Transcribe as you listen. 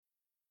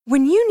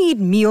When you need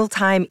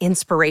mealtime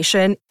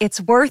inspiration,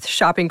 it's worth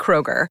shopping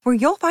Kroger, where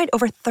you'll find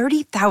over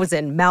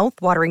 30,000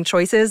 mouth-watering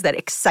choices that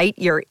excite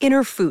your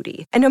inner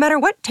foodie. And no matter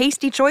what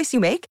tasty choice you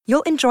make,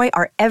 you'll enjoy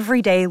our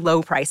everyday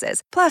low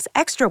prices, plus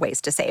extra ways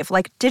to save,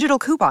 like digital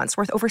coupons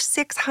worth over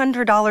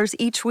 $600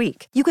 each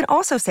week. You can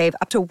also save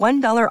up to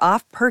 $1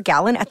 off per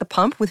gallon at the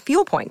pump with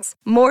fuel points.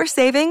 More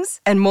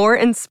savings and more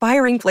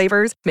inspiring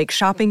flavors make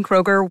shopping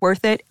Kroger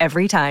worth it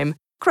every time.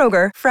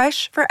 Kroger,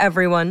 fresh for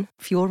everyone.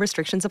 Fuel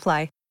restrictions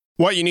apply.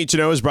 What you need to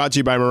know is brought to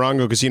you by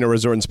Morongo Casino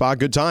Resort and Spa.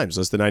 Good times,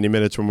 less than 90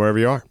 minutes from wherever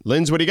you are.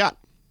 Linz, what do you got?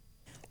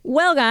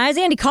 Well, guys,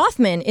 Andy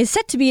Kaufman is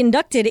set to be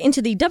inducted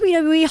into the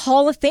WWE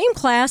Hall of Fame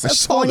class of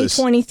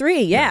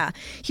 2023. Yeah.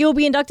 He will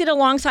be inducted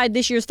alongside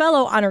this year's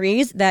fellow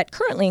honorees that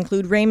currently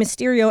include Rey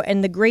Mysterio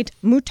and the Great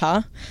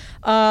Muta.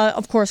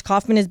 Of course,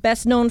 Kaufman is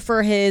best known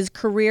for his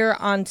career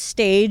on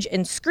stage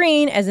and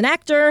screen as an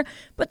actor,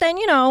 but then,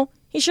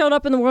 he showed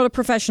up in the world of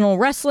professional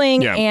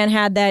wrestling and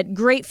had that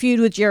great feud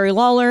with Jerry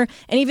Lawler.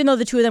 And even though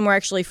the two of them were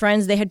actually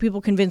friends, they had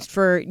people convinced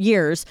for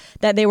years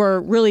that they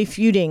were really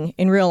feuding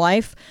in real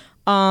life.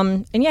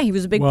 And he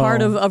was a big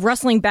part of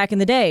wrestling back in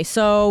the day.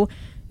 So,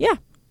 yeah.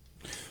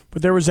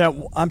 But there was that,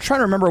 I'm trying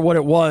to remember what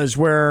it was,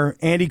 where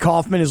Andy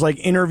Kaufman is like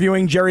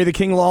interviewing Jerry the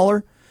King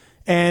Lawler.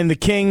 And the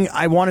King,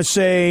 I want to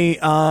say,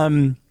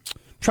 trying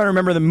to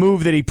remember the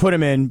move that he put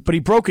him in, but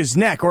he broke his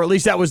neck, or at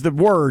least that was the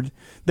word,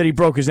 that he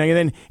broke his neck. And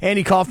then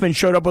Andy Kaufman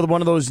showed up with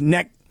one of those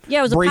neck Yeah,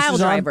 it was a pile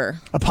driver.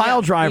 A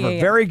pile driver. Yeah.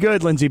 Very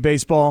good, Lindsay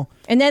Baseball.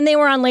 And then they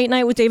were on Late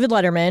Night with David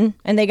Letterman,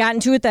 and they got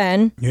into it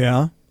then.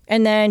 Yeah.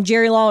 And then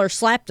Jerry Lawler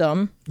slapped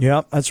him.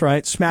 Yeah, that's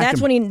right. Smacked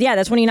him.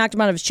 That's when he knocked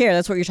him out of his chair.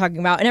 That's what you're talking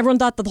about. And everyone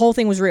thought the whole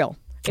thing was real.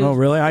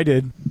 Really? I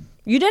did.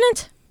 You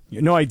didn't?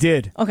 No, I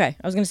did. Okay.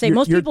 I was going to say,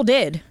 most people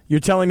did. You're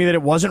telling me that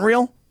it wasn't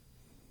real?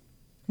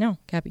 No,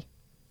 Cappy.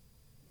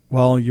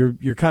 Well,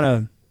 you're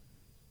kind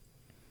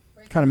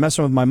of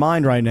messing with my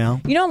mind right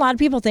now. You know, a lot of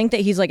people think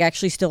that he's like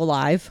actually still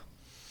alive.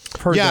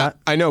 Heard that.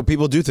 I know.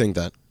 People do think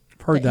that.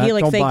 Heard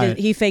that.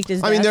 He faked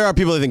his death. I mean, there are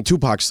people that think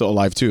Tupac's still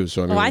alive too.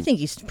 So I think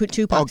he's put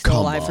Tupac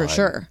still alive for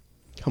sure.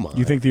 Come on.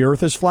 You think the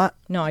Earth is flat?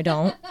 No, I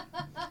don't.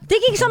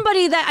 Thinking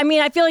somebody that,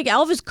 I feel like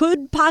Elvis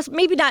could possibly,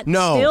 maybe not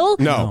still.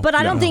 No. But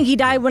I don't think he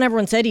died when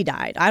everyone said he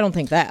died. I don't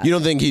think that. You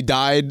don't think he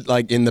died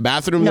like in the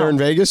bathroom there in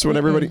Vegas when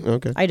everybody?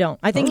 Okay. I don't.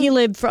 I think he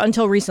lived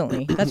until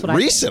recently. That's what I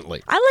think.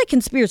 Recently? I like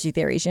conspiracy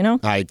theories, you know?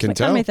 I can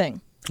tell. That's my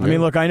thing. I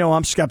mean, look, I know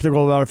I'm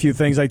skeptical about a few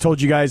things. I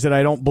told you guys that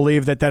I don't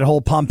believe that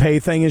whole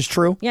Pompeii thing is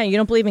true. Yeah, you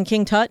don't believe in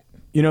King Tut?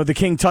 The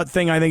King Tut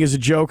thing I think is a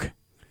joke,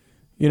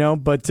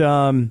 but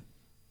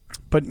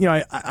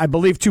I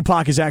believe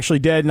Tupac is actually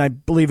dead, and I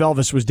believe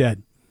Elvis was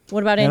dead.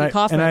 What about Andy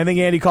Kaufman? And I think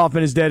Andy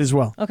Kaufman is dead as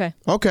well. Okay.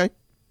 But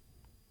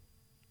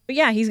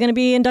yeah, he's going to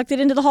be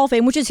inducted into the Hall of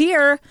Fame, which is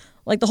here.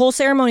 Like the whole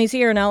ceremony's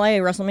here in LA.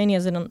 WrestleMania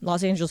is in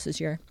Los Angeles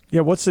this year.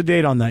 Yeah, what's the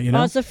date on that,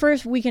 It's the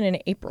first weekend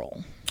in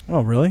April.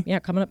 Oh, really? Yeah,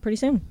 coming up pretty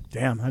soon.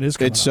 Damn, that is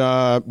coming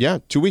up.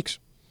 It's 2 weeks.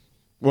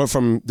 Well,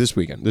 from this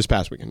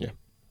past weekend, yeah.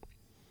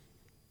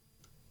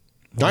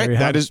 All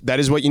right, that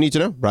is what you need to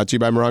know. Brought to you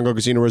by Morongo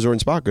Casino Resort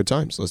and Spa. Good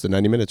times, less than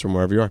 90 minutes from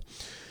wherever you are.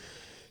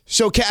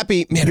 So,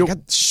 Cappy, man, I got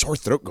a sore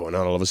throat going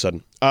on all of a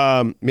sudden.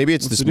 Maybe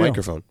it's this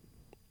microphone.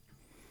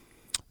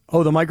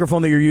 Oh, the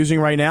microphone that you're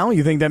using right now?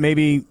 You think that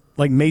maybe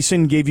like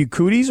Mason gave you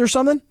cooties or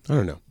something? I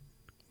don't know.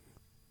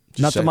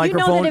 Not the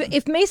microphone? You know that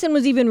if Mason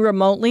was even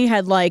remotely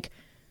had like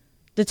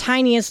the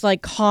tiniest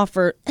like cough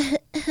or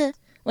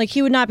like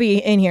he would not be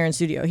in here in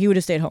studio. He would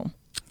have stayed home.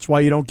 That's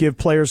why you don't give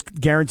players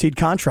guaranteed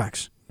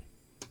contracts.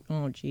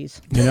 Oh, jeez.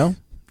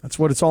 That's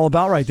what it's all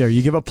about right there.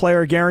 You give a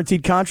player a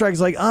guaranteed contract.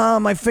 It's like,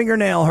 my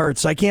fingernail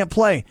hurts. I can't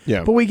play.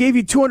 Yeah. But we gave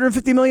you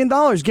 $250 million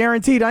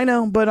guaranteed. I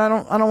know, but I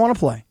don't want to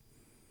play.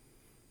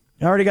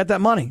 I already got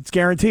that money. It's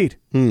guaranteed.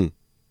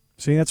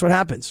 See, that's what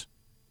happens.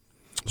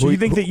 So you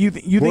think that you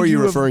think who are you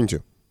referring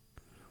to?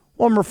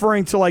 Well, I'm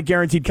referring to like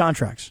guaranteed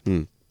contracts.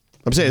 I'm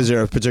saying, is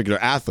there a particular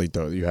athlete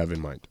though that you have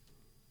in mind?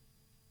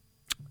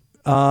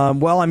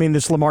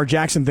 This Lamar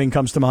Jackson thing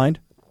comes to mind.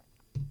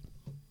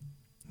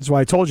 That's why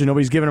I told you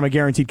nobody's giving him a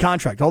guaranteed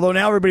contract. Although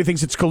now everybody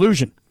thinks it's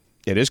collusion.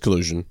 It is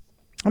collusion.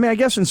 I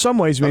guess in some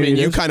ways maybe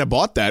you kind of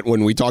bought that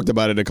when we talked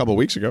about it a couple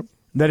weeks ago.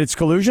 That it's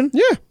collusion?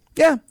 Yeah.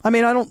 Yeah.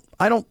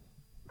 I don't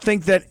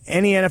think that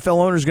any NFL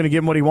owner is going to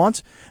give him what he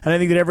wants. And I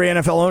think that every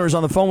NFL owner is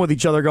on the phone with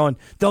each other going,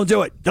 don't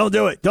do it, don't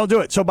do it, don't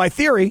do it. So by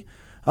theory,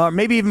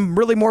 maybe even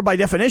really more by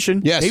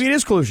definition, yes. Maybe it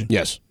is collusion.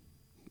 Yes.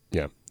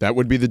 Yeah. That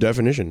would be the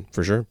definition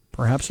for sure.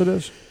 Perhaps it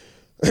is.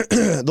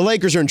 The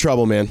Lakers are in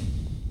trouble, man.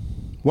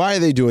 Why are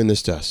they doing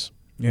this to us?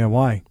 Yeah,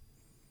 why?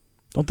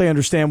 Don't they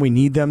understand we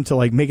need them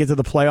to make it to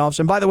the playoffs?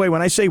 And by the way,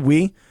 when I say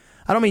we,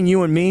 I don't mean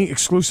you and me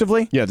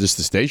exclusively. Yeah, just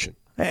the station.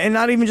 And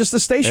not even just the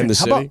station. And the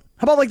city.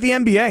 How about like the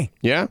NBA?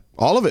 Yeah,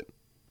 all of it.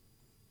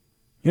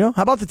 How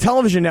about the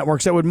television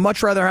networks that would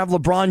much rather have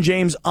LeBron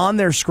James on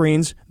their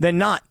screens than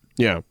not?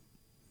 Yeah.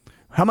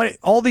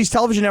 All these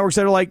television networks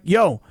that are like,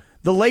 yo,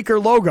 the Laker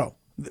logo.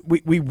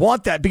 We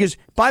want that because,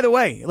 by the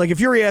way, like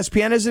if you're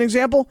ESPN as an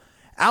example,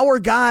 our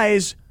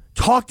guys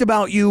talked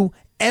about you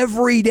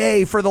every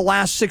day for the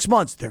last 6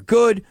 months. They're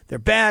good, they're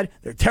bad,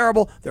 they're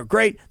terrible, they're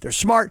great, they're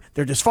smart,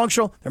 they're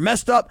dysfunctional, they're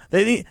messed up.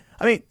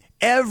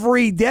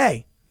 Every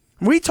day.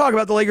 We talk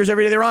about the Lakers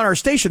every day. They're on our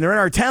station, they're in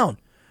our town.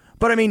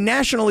 But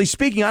nationally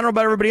speaking, I don't know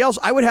about everybody else,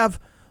 I would have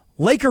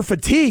Laker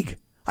fatigue.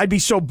 I'd be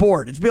so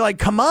bored. It'd be like,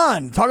 come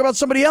on, talk about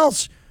somebody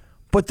else.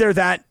 But they're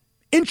that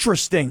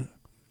interesting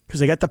because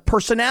they got the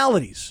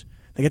personalities.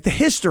 They get the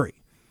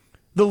history.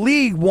 The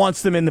league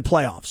wants them in the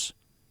playoffs.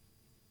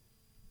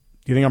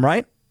 Do you think I'm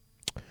right?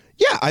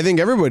 Yeah, I think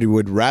everybody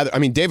would rather.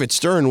 David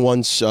Stern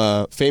once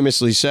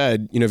famously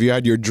said, if you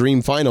had your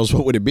dream finals,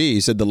 what would it be?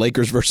 He said the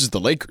Lakers versus the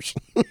Lakers.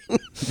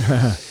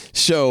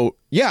 So,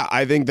 yeah,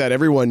 I think that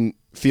everyone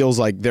feels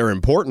like they're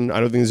important. I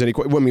don't think there's any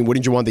question.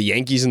 Wouldn't you want the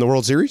Yankees in the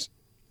World Series?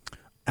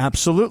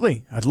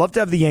 Absolutely. I'd love to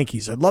have the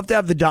Yankees. I'd love to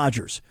have the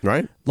Dodgers.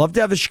 Right. Love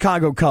to have the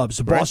Chicago Cubs,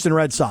 the Boston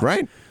Red Sox.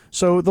 Right.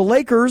 So the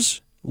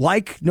Lakers,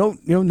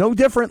 no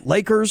different.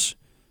 Lakers,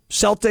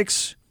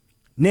 Celtics,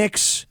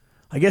 Knicks.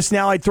 I guess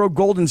now I'd throw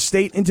Golden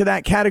State into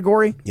that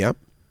category. Yep.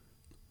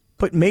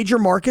 But major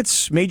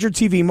markets, major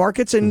TV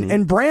markets,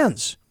 and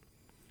brands.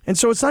 And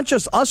so it's not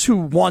just us who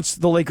wants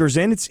the Lakers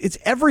in. It's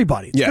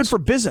everybody. It's good for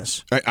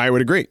business. I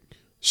would agree.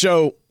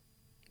 So,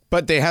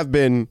 but they have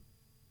been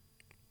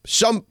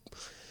some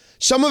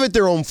of it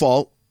their own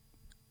fault.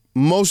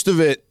 Most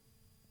of it,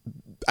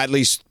 at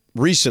least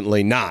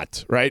recently,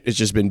 not. Right? It's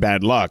just been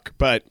bad luck.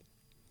 But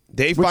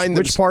they find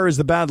which part is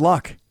the bad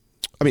luck?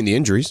 The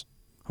injuries.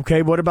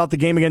 Okay, what about the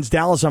game against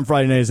Dallas on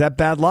Friday night? Is that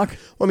bad luck?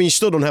 Well, you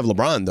still don't have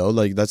LeBron, though.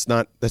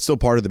 That's still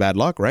part of the bad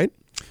luck, right?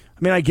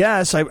 I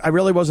guess. I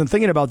really wasn't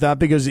thinking about that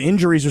because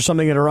injuries are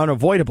something that are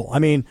unavoidable.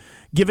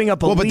 Giving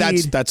up a lead... Well,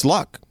 but that's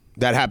luck.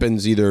 That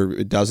happens either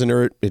it doesn't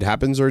or it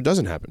happens or it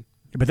doesn't happen.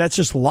 But that's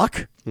just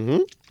luck?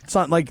 Mm-hmm. It's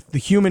not like the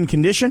human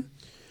condition?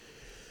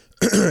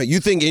 You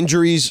think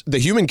injuries, the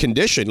human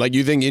condition,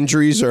 you think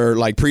injuries are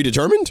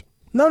predetermined?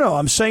 No,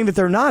 I'm saying that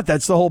they're not.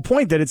 That's the whole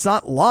point, that it's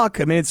not luck.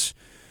 I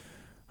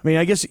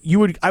guess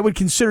I would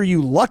consider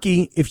you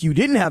lucky if you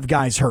didn't have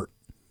guys hurt.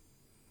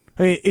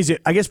 Is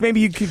it? I guess maybe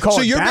you could call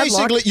it bad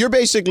luck. You're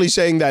basically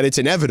saying that it's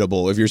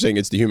inevitable if you're saying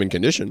it's the human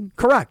condition.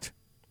 Correct.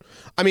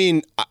 I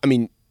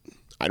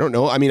don't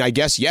know. I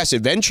guess, yes,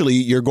 eventually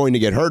you're going to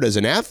get hurt as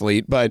an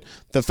athlete, but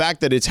the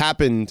fact that it's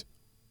happened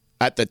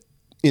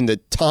in the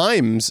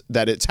times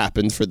that it's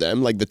happened for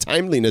them, the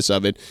timeliness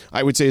of it,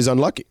 I would say is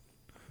unlucky.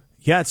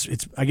 Yeah,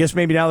 it's. I guess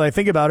maybe now that I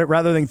think about it,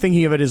 rather than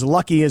thinking of it as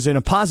lucky as in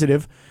a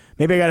positive,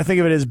 maybe I got to think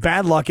of it as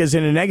bad luck as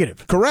in a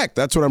negative. Correct.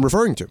 That's what I'm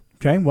referring to.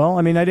 Okay. Well,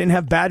 I didn't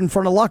have bad in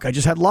front of luck. I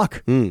just had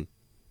luck. Now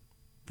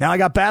I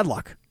got bad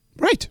luck.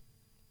 Right.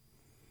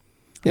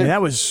 Yeah.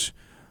 That was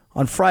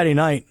on Friday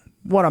night.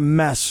 What a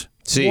mess.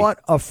 See. What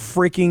a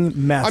freaking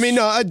mess.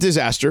 A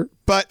disaster.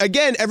 But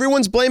again,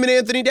 everyone's blaming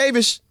Anthony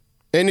Davis.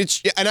 And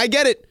I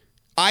get it.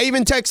 I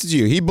even texted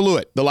you. He blew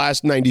it the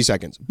last 90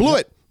 seconds. Blew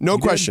it. No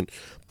question.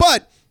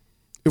 But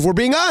if we're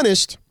being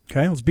honest.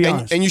 Okay, let's be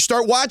honest. And you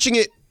start watching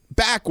it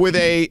back with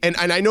and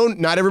I know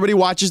not everybody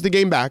watches the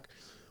game back,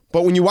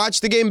 but when you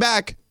watch the game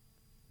back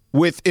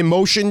with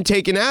emotion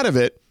taken out of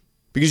it,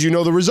 because you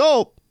know the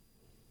result,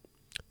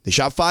 they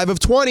shot 5 of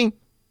 20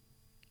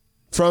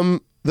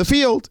 from the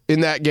field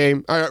in that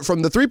game,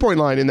 from the 3-point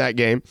line in that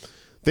game.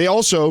 They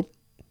also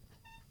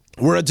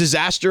were a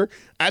disaster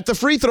at the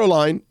free throw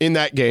line in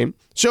that game.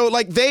 So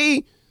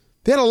they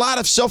had a lot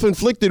of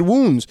self-inflicted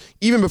wounds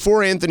even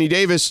before Anthony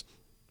Davis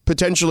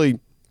potentially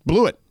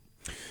blew it.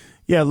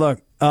 Yeah,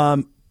 look,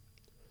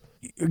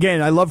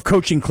 again, I love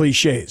coaching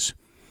cliches.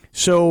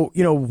 So,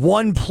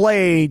 one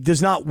play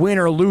does not win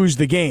or lose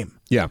the game.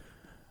 Yeah.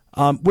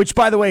 Which,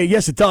 by the way,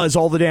 yes, it does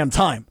all the damn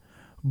time.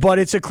 But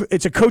it's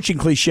a coaching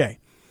cliche.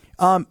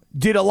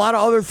 Did a lot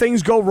of other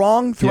things go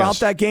wrong throughout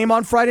that game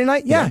on Friday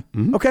night? Yeah.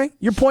 Mm-hmm. Okay.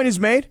 Your point is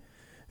made.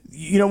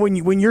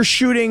 When you're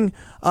shooting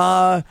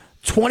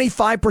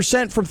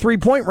 25% from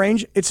 3-point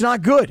range, it's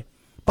not good.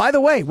 By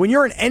the way, when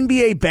you're an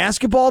NBA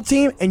basketball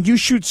team and you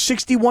shoot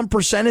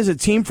 61% as a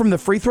team from the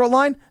free throw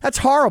line, that's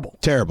horrible.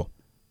 Terrible.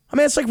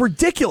 It's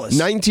ridiculous.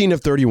 19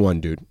 of 31,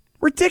 dude.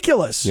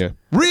 Ridiculous. Yeah.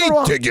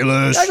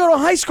 Ridiculous. I go to a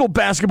high school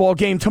basketball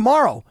game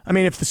tomorrow.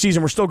 If the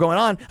season were still going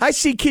on, I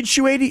see kids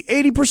shoot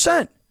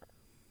 80%.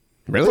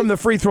 Really? From the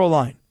free throw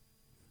line.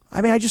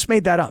 I just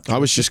made that up. I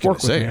was just going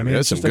to say,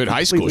 that's some good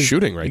high school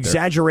shooting right there.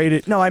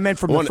 Exaggerated. No, I meant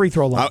from the free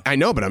throw line. I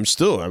know, but I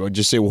would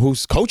just say, well,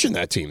 who's coaching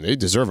that team? They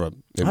deserve I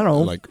don't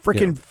know,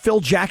 freaking Phil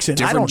Jackson.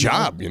 Different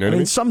job, you know what I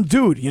mean? Some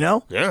dude,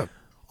 Yeah.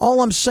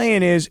 All I'm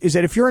saying is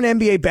that if you're an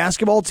NBA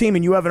basketball team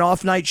and you have an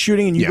off night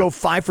shooting and you go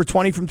 5 for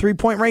 20 from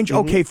 3-point range,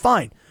 okay,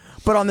 fine.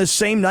 But on the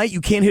same night,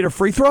 you can't hit a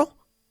free throw?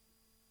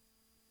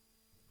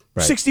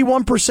 Right.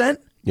 61%?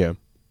 Yeah.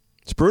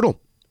 It's brutal.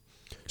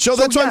 So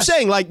that's what I'm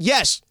saying.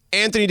 Yes,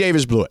 Anthony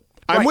Davis blew it.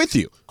 I'm with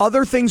you.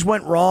 Other things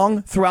went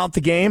wrong throughout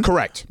the game.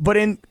 Correct. But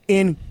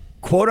in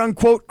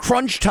quote-unquote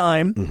crunch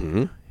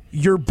time,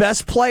 your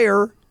best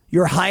player,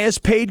 your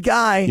highest paid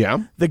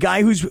guy, the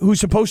guy who's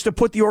supposed to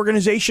put the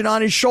organization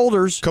on his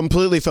shoulders,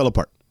 completely fell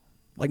apart.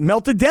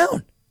 Melted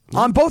down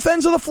on both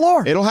ends of the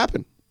floor. It'll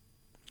happen.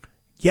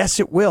 Yes,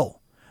 it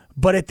will.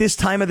 But at this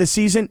time of the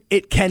season,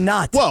 it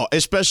cannot. Well,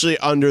 especially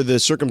under the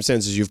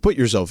circumstances you've put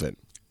yourself in.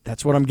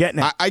 That's what I'm getting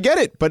at. I get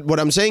it, but what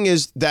I'm saying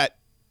is that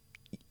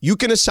you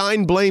can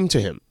assign blame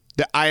to him.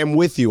 That I am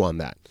with you on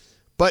that.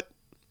 But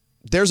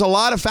there's a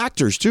lot of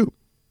factors, too,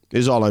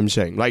 is all I'm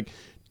saying. Like,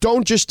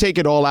 don't just take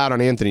it all out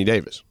on Anthony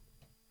Davis.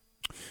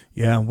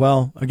 Yeah,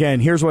 well, again,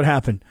 here's what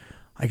happened.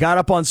 I got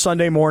up on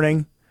Sunday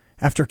morning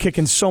after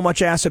kicking so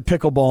much ass at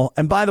pickleball.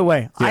 And by the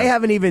way, I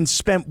haven't even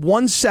spent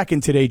 1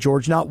 second today,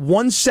 George, not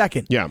 1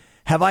 second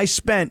have I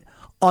spent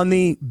on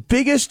the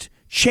biggest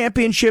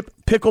championship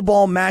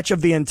pickleball match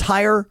of the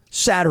entire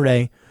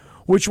Saturday,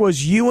 which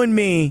was you and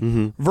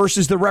me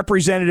versus the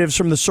representatives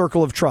from the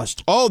Circle of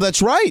Trust. Oh,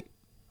 that's right.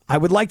 I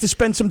would like to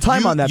spend some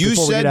time on that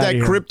before we get out of here. You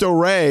said that Crypto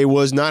Ray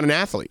was not an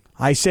athlete.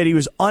 I said he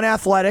was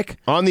unathletic.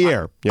 On the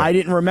air. Yeah. I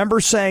didn't remember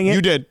saying it.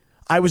 You did.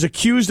 I was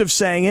accused of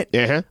saying it.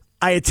 Uh-huh.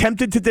 I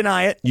attempted to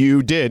deny it.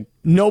 You did.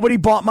 Nobody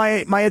bought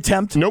my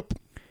attempt. Nope.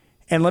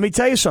 And let me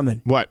tell you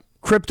something. What?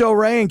 Crypto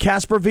Ray and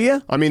Casper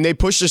Villa. I mean, they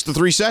pushed us to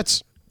 3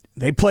 sets.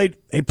 They played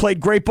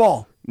great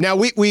ball. Now,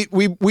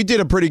 we did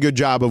a pretty good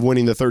job of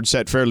winning the third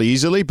set fairly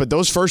easily, but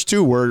those first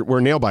two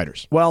were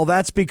nail-biters. Well,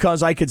 that's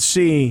because I could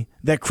see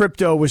that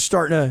Crypto was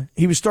starting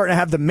to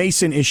have the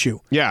Mason issue.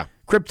 Yeah.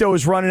 Crypto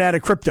was running out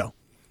of crypto.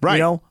 Right.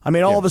 You know? I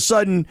mean, all of a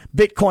sudden,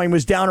 Bitcoin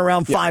was down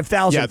around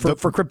 5,000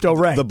 for Crypto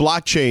Ray. The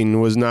blockchain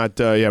was not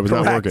not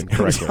working. Correct.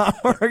 It was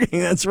not working.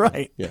 That's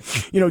right. Yeah.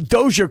 You know,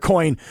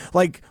 Dogecoin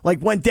like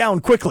went down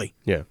quickly.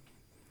 Yeah.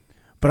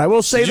 But I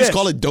will say Did you this. just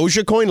call it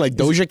Doja Coin, like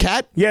Doja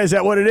Cat? Yeah, is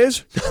that what it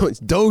is? No, it's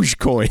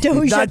Dogecoin.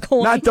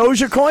 Not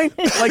Dogecoin?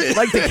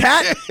 like the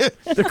cat?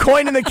 The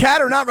coin and the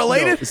cat are not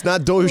related? No, it's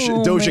not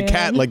Doja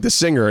Cat like the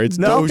singer. It's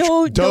Doge.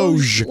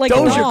 Like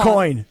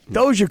Dogecoin.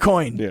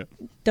 Dogecoin. Yeah.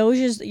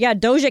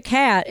 Doja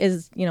Cat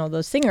is,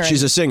 the singer.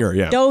 She's a singer,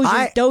 yeah.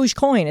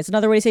 Dogecoin. It's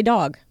another way to say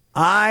dog.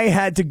 I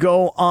had to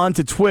go on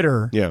to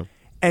Twitter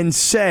and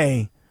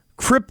say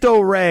Crypto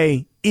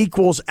Ray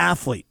equals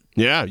athlete.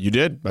 Yeah, you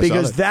did.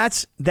 Because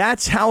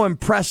that's how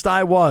impressed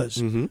I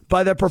was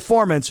by the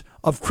performance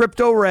of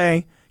Crypto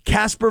Ray,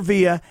 Casper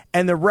Villa,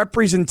 and the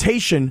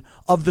representation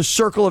of the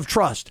Circle of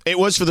Trust. It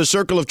was for the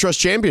Circle of Trust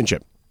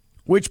Championship.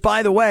 Which,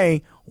 by the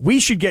way, we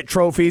should get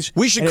trophies.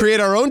 We should create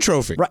our own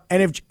trophy. Right,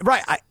 and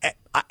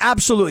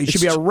absolutely, it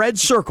should be a red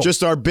circle.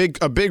 Just a big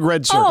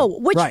red circle. Oh,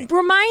 which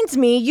reminds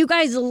me, you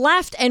guys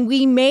left and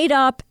we made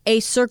up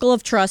a Circle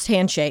of Trust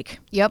handshake.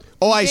 Yep.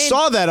 Oh, I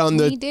saw that on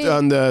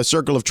the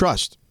Circle of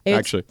Trust.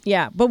 Actually,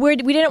 yeah, but we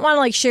didn't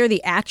want to share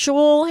the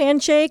actual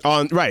handshake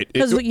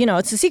because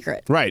it's a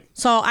secret, right?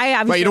 So I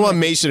obviously you don't want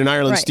Mason and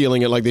Ireland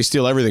stealing it like they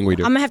steal everything we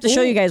do. I'm gonna have to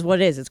show you guys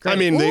what it is. It's great. I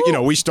mean,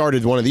 we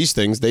started one of these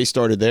things; they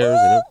started theirs.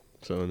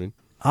 So I mean,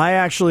 I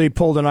actually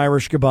pulled an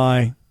Irish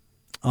goodbye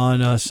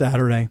on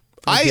Saturday.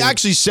 I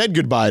actually said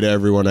goodbye to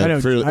everyone.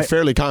 I'm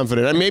fairly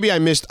confident.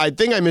 I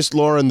think I missed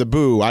Laura and the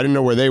Boo. I didn't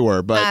know where they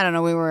were, but I don't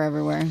know. We were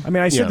everywhere. I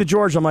mean, I said to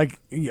George, I'm like,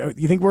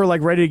 you think we're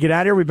ready to get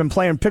out of here? We've been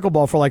playing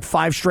pickleball for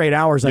 5 straight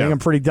hours. I think I'm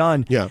pretty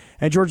done. Yeah.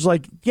 And George's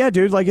like, yeah,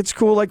 dude, it's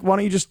cool. Why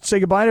don't you just say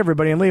goodbye to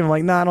everybody and leave? I'm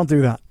like, nah, I don't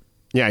do that.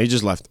 Yeah, he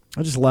just left.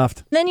 I just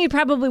left. Then you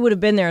probably would have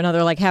been there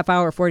another half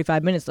hour,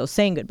 45 minutes though,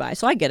 saying goodbye.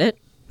 So I get it.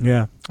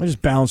 Yeah, I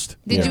just bounced.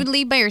 Did you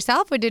leave by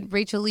yourself or did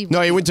Rachel leave?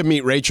 No, he went to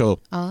meet Rachel.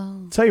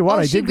 Oh. Tell you what,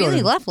 I she did go. Really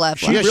to, left.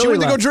 She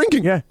went to go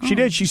drinking. Yeah, she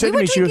did. She said to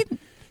me,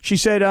 she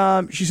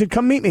said,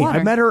 come meet me.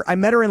 Water. I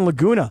met her in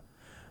Laguna.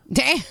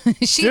 Damn,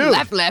 she Dude,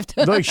 left.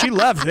 Like she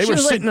left. They She were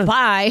was sitting.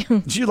 bye.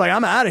 She was like,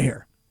 I'm out of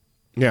here.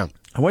 Yeah.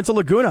 I went to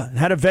Laguna and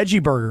had a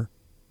veggie burger.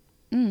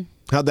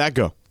 How'd that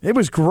go? It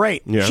was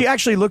great. Yeah. She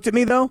actually looked at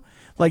me though.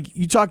 Like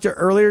you talked to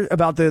earlier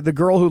about the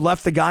girl who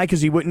left the guy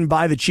because he wouldn't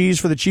buy the cheese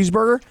for the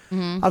cheeseburger.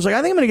 I was like,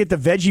 I think I'm going to get the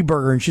veggie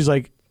burger. And she's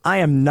like, I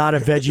am not a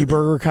veggie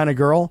burger kind of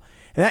girl.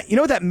 And that, you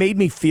know what that made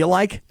me feel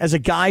like as a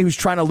guy who's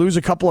trying to lose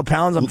a couple of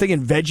pounds? I'm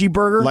thinking veggie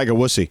burger. Like a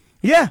wussy.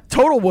 Yeah,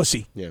 total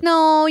wussy. Yeah.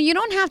 No, you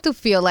don't have to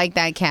feel like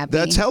that, Cappy.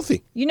 That's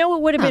healthy. You know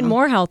what would have been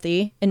more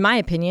healthy, in my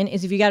opinion,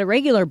 is if you got a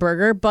regular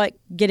burger, but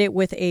get it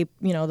with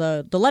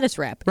the lettuce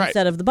wrap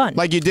instead of the bun.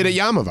 Like you did at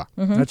Yamava.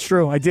 That's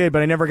true. I did,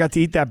 but I never got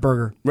to eat that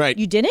burger. Right.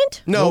 You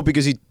didn't? No,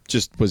 because he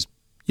just was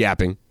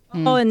yapping.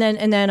 Oh, and then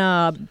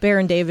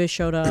Baron Davis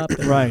showed up.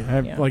 Right.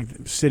 I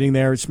sitting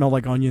there, it smelled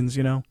like onions,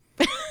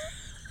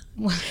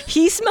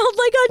 He smelled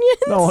like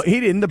onions? No, he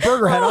didn't. The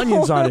burger had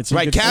onions on it. So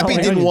Right. Cappy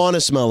didn't want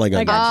to smell like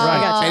onions. I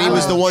got you. And he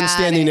was the one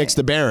standing next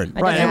to Baron.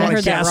 Right. I didn't want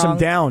to gas him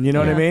down. You know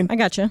what I mean? I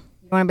got you.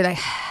 You want to be like,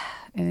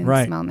 and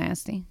then smell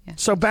nasty. Yeah.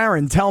 So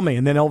Baron, tell me,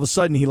 and then all of a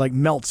sudden he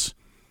melts.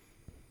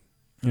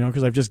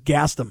 Because I've just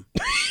gassed him.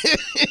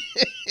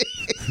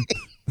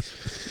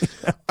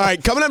 All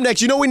right, coming up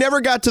next, we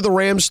never got to the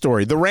Rams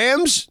story. The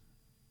Rams,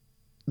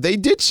 they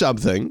did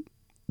something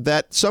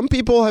that some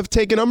people have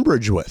taken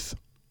umbrage with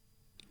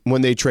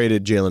when they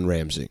traded Jalen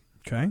Ramsey.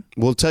 Okay.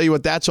 We'll tell you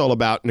what that's all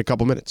about in a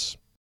couple minutes.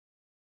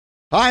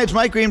 Hi, it's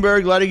Mike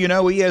Greenberg letting you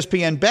know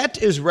ESPN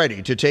Bet is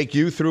ready to take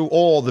you through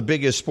all the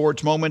biggest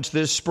sports moments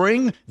this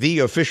spring. The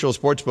official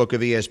sportsbook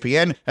of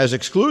ESPN has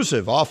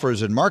exclusive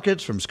offers and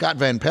markets from Scott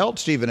Van Pelt,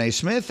 Stephen A.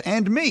 Smith,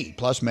 and me,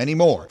 plus many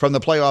more. From the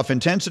playoff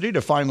intensity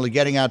to finally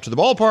getting out to the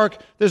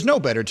ballpark, there's no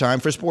better time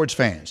for sports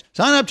fans.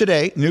 Sign up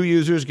today. New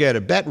users get a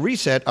bet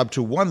reset up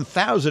to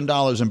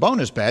 $1,000 in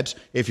bonus bets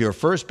if your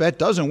first bet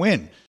doesn't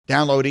win.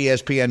 Download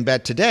ESPN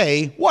Bet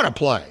today. What a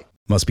play.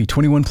 Must be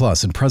 21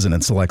 plus and present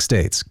in select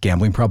states.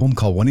 Gambling problem?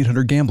 Call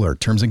 1-800-GAMBLER.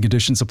 Terms and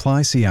conditions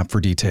apply. See app for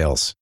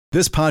details.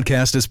 This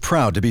podcast is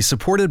proud to be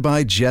supported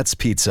by Jets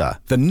Pizza,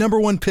 the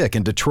 #1 pick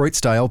in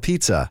Detroit-style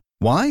pizza.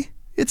 Why?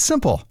 It's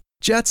simple.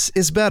 Jets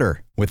is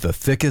better. With the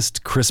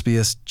thickest,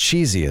 crispiest,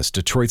 cheesiest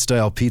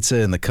Detroit-style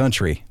pizza in the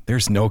country,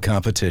 there's no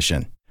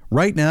competition.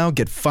 Right now,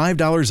 get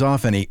 $5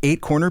 off any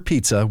 8-corner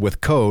pizza with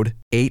code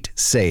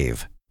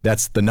 8SAVE.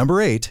 That's the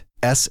number 8,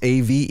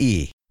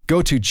 SAVE.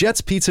 Go to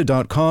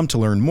jetspizza.com to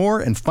learn more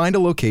and find a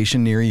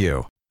location near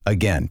you.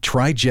 Again,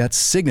 try Jet's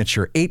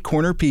signature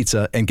 8-corner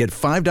pizza and get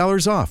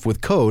 $5 off with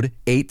code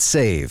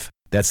 8SAVE.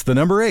 That's the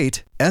number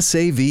 8,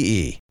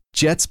 SAVE.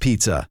 Jet's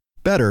Pizza.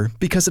 Better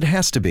because it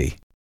has to be.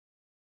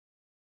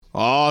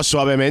 Oh,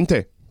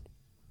 Suavemente.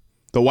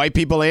 The white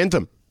people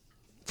anthem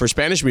for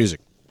Spanish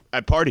music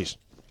at parties.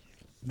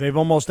 They've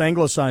almost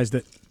anglicized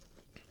it.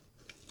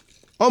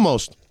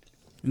 Almost.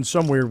 In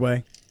some weird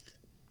way.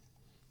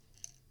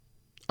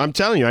 I'm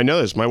telling you, I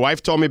know this. My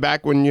wife told me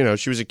back when,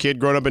 she was a kid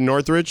growing up in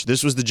Northridge,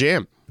 this was the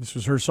jam. This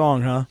was her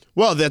song, huh?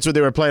 Well, that's what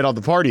they were playing at all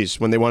the parties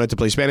when they wanted to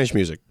play Spanish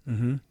music.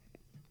 Mm-hmm.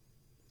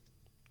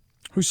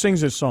 Who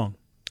sings this song?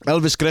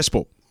 Elvis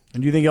Crespo.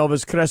 And do you think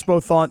Elvis Crespo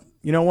thought,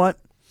 you know what?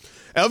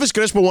 Elvis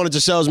Crespo wanted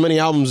to sell as many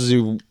albums as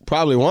he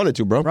probably wanted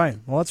to, bro. Right.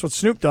 Well, that's what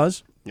Snoop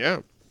does. Yeah.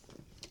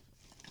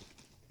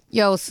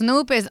 Yo,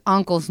 Snoop is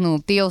Uncle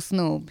Snoop, Tío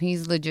Snoop.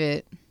 He's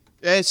legit.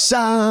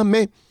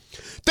 Bésame,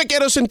 te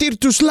quiero sentir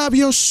tus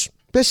labios.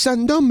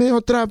 Besándome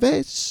otra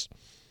vez.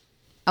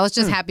 I was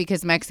just happy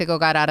because Mexico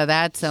got out of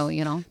that, so,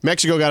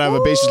 Mexico got out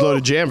of a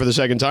bases-loaded jam for the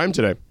second time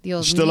today.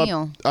 Dios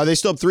mío. Are they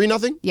still up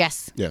 3-0?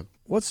 Yes. Yeah.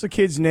 What's the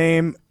kid's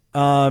name?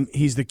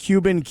 He's the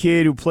Cuban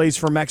kid who plays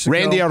for Mexico.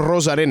 Randy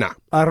Arozarena.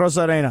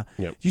 Arozarena.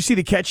 Yep. You see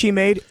the catch he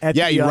made?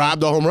 He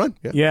robbed a home run.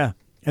 Yeah.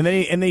 And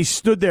then he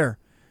stood there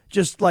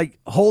just like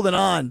holding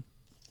on,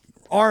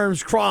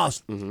 arms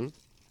crossed. Mm-hmm.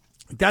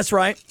 That's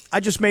right. I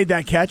just made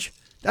that catch.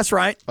 That's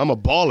right. I'm a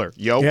baller,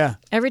 yo. Yeah.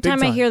 Every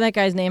time I hear that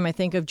guy's name, I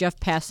think of Jeff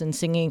Passan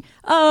singing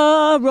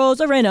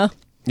Rosarena.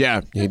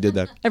 Yeah, he did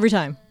that. Every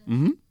time.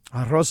 Mm-hmm.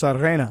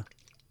 Rosarena.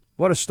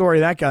 What a story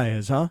that guy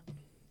is, huh?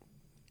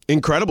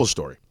 Incredible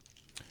story.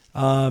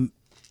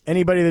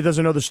 Anybody that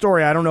doesn't know the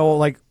story, I don't know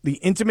like the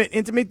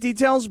intimate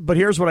details, but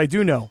here's what I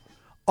do know.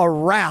 A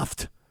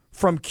raft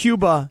from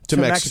Cuba to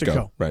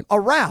Mexico. Right. A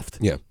raft.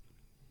 Yeah.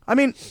 I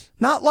mean,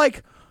 not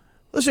like,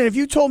 listen, if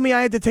you told me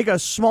I had to take a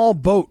small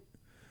boat,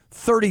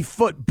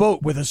 30-foot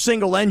boat with a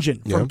single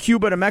engine from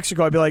Cuba to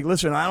Mexico, I'd be like,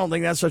 listen, I don't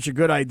think that's such a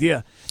good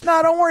idea.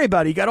 No, don't worry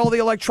about it. You got all the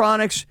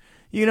electronics.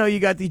 You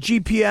got the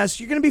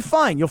GPS. You're going to be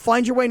fine. You'll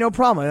find your way, no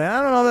problem.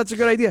 I don't know if that's a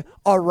good idea.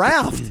 A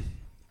raft?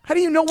 How do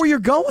you know where you're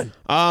going?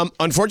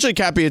 Unfortunately,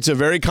 Cappy, it's a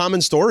very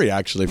common story,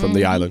 actually, from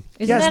the island.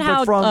 Isn't that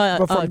how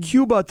from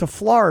Cuba to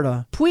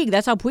Florida. Puig,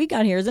 that's how Puig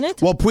got here, isn't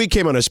it? Well, Puig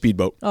came on a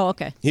speedboat. Oh,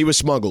 okay. He was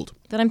smuggled.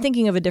 Then I'm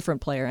thinking of a different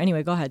player.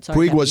 Anyway, go ahead. Sorry,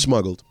 Puig Captain. was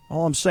smuggled.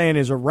 All I'm saying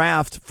is a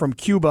raft from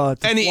Cuba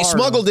to And he Florida.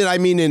 smuggled it, I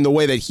mean, in the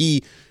way that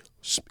he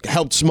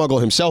helped smuggle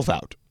himself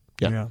out.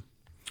 Yeah.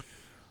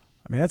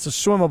 I mean, that's a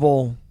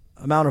swimmable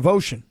amount of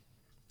ocean.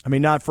 I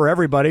mean, not for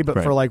everybody,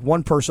 but for like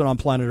one person on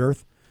planet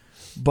Earth.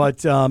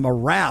 But a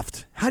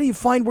raft, how do you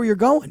find where you're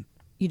going?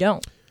 You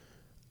don't.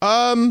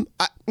 I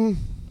mean,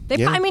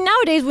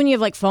 nowadays when you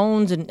have like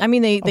phones and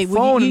they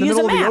phone you in the use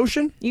middle a of the map.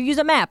 ocean? You use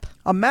a map.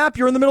 A map,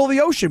 you're in the middle of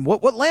the ocean.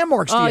 What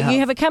landmarks do you have? You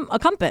have a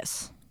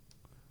compass.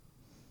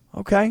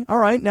 Okay, all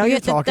right, now you're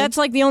talking. That's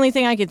like the only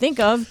thing I could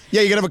think of.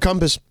 Yeah, you gotta have a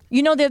compass.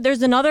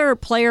 There's another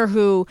player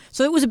so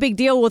it was a big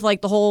deal with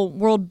like the whole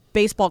World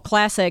Baseball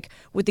Classic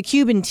with the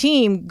Cuban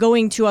team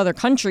going to other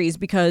countries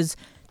because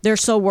they're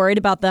so worried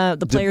about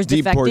the players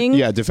defecting.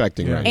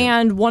 Defecting. Right.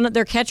 And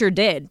their catcher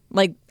did.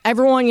 Like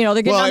everyone, they're getting on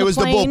the plane. Well, it was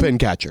the bullpen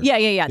catcher.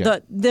 Yeah.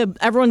 The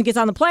everyone gets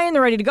on the plane,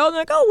 they're ready to go. They're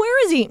like, oh,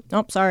 where is he?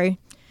 Oh, sorry.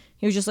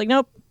 He was just like,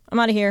 nope, I'm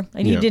out of here.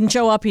 And he didn't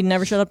show up. He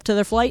never showed up to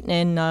their flight,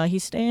 and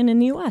he's staying in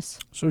the U.S.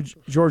 So,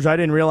 George, I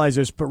didn't realize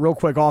this, but real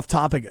quick, off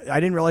topic, I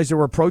didn't realize there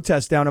were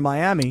protests down in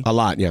Miami. A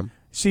lot, yeah.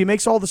 See, it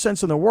makes all the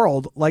sense in the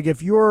world. Like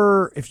if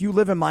you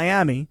live in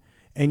Miami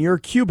and you're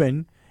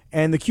Cuban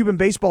and the Cuban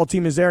baseball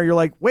team is there, you're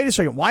like, wait a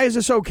second, why is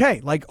this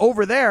okay? Like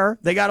over there,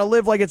 they got to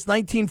live like it's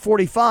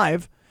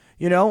 1945,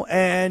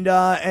 and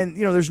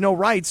there's no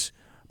rights,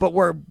 but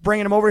we're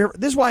bringing them over here.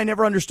 This is why I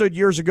never understood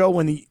years ago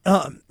when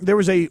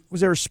was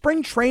there a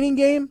spring training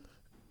game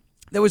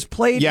that was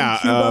played in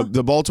Cuba?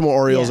 The Baltimore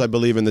Orioles, I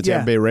believe, in the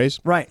Tampa Bay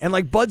Rays. Right, and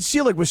like Bud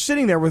Selig was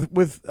sitting there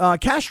with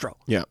Castro.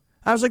 Yeah.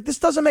 I was like, this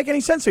doesn't make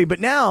any sense to me. But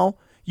now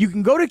you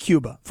can go to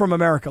Cuba from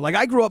America. Like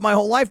I grew up my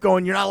whole life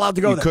going, you're not allowed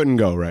to go there. You couldn't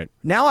go, right?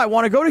 Now I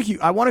want to go to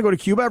Cuba. I want to go to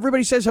Cuba.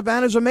 Everybody says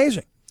Havana's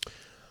amazing.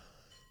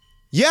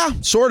 Yeah,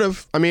 sort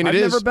of. I mean, I've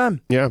it is. never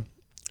been. Yeah.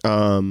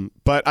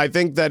 But I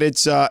think that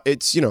it's a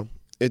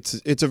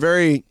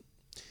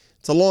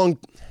long,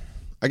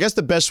 I guess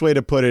the best way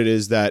to put it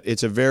is that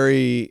it's a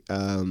very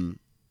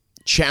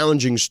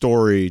challenging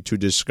story to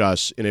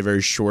discuss in a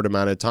very short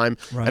amount of time.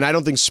 Right. And I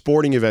don't think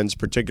sporting events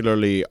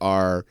particularly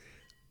are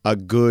a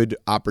good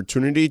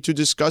opportunity to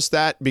discuss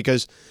that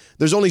because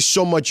there's only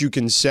so much you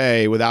can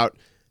say without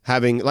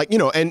having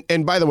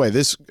and by the way,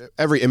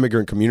 every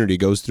immigrant community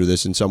goes through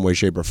this in some way,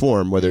 shape, or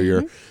form, whether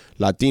you're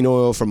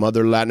Latino from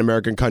other Latin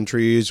American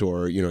countries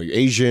or you're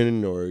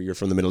Asian or you're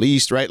from the Middle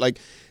East, right? Like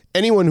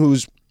anyone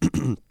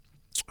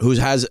who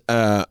has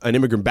an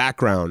immigrant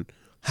background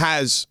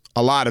has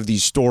a lot of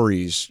these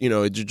stories,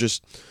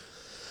 just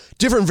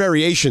different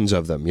variations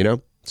of them,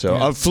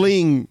 of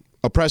fleeing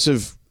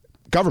oppressive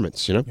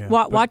governments, Yeah.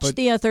 Watch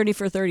the 30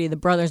 for 30, the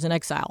Brothers in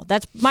Exile.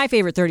 That's my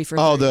favorite 30 for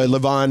 30. Oh, the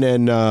Levon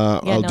and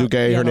El Duque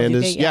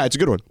Hernandez. Yeah, it's a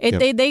good one.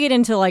 They get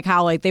into like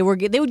how they would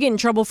get in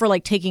trouble for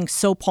like taking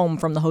soap home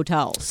from the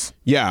hotels.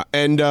 Yeah,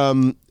 and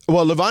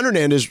Levon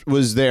Hernandez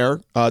was there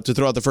to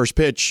throw out the first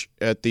pitch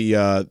at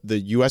the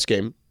U.S.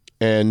 game,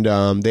 and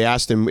they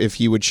asked him if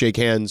he would shake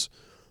hands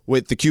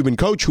with the Cuban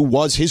coach, who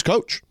was his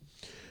coach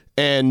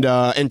and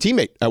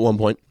teammate at one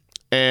point,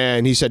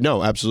 and he said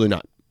no, absolutely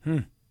not.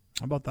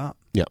 How about that?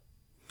 Yeah.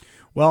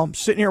 Well, I'm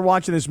sitting here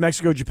watching this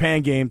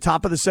Mexico-Japan game,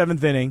 top of the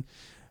 7th inning.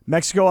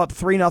 Mexico up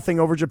 3-0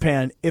 over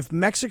Japan. If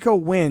Mexico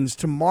wins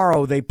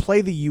tomorrow, they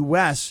play the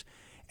U.S.,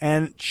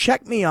 and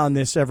check me on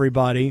this,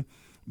 everybody,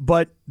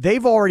 but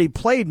they've already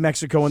played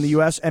Mexico in the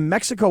U.S., and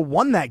Mexico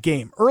won that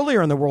game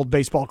earlier in the World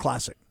Baseball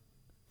Classic.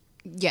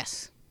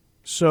 Yes.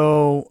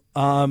 So,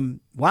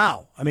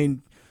 wow. I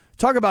mean,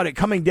 talk about it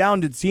coming down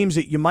to teams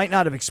that you might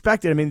not have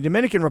expected. I mean, the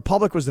Dominican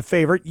Republic was the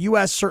favorite.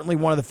 U.S. certainly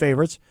one of the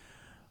favorites.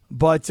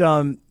 But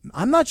I'm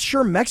not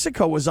sure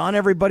Mexico was on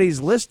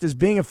everybody's list as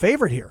being a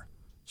favorite here.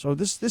 So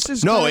this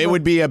is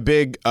would be a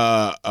big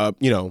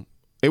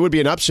it would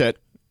be an upset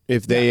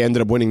if they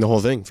ended up winning the whole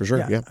thing for sure.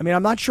 Yeah. I mean,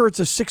 I'm not sure it's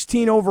a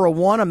 16 over a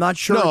 1. I'm not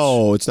sure.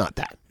 No, it's not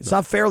that. It's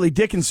not Fairleigh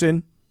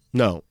Dickinson.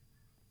 No,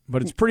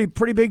 but it's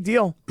pretty big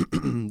deal.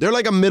 They're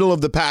like a middle of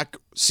the pack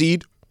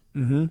seed.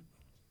 In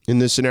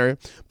this scenario.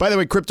 By the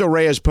way, Crypto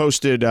Ray has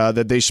posted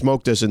that they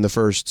smoked us in the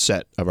first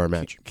set of our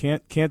match.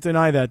 Can't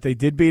deny that they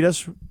did beat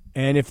us.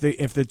 And if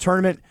the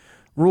tournament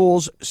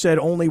rules said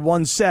only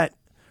one set,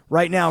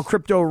 right now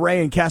Crypto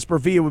Ray and Casper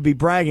Villa would be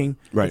bragging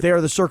that they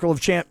are the Circle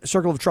of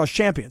Trust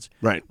champions.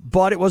 Right.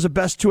 But it was a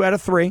best 2 out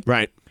of 3.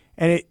 Right.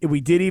 And we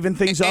did even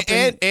things up.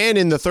 And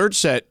in the third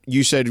set,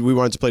 you said we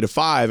wanted to play to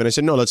 5, and I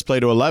said no, let's play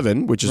to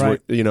 11, which is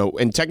what,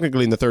 and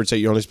technically in the third set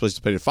you're only supposed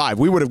to play to 5.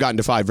 We would have gotten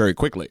to 5 very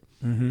quickly,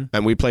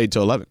 and we played to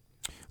 11.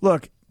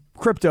 Look,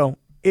 Crypto,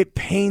 it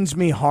pains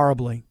me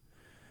horribly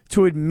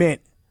to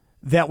admit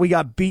that we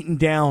got beaten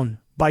down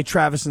by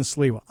Travis and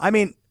Sliwa. I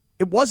mean,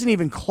 it wasn't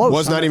even close.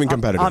 Was not even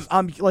competitive.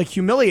 I'm like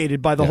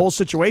humiliated by the whole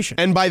situation.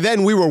 And by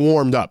then we were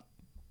warmed up.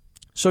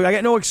 So I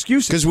got no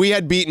excuses. Because we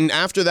had beaten,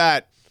 after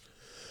that,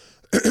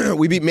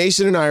 we beat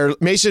Mason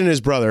and his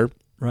brother.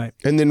 Right.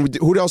 And then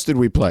who else did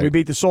we play? We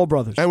beat the Soul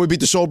Brothers. And we beat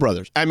the Soul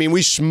Brothers. I mean,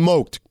 we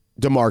smoked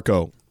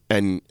DeMarco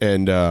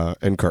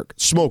and Kirk.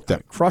 Smoked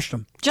them. Crushed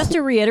them. Just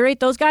to reiterate,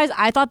 those guys,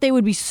 I thought they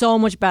would be so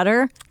much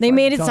better. They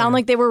made it sound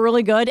like they were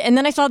really good. And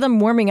then I saw them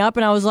warming up,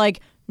 and I was like,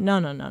 no.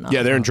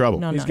 Yeah, they're in trouble.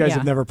 These guys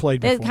have never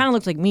played before. It kind of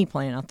looks like me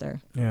playing out there.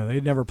 Yeah,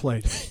 they'd never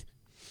played.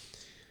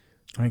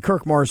 I mean,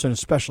 Kirk Morrison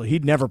especially.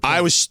 He'd never played.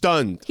 I was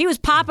stunned. He was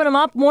popping them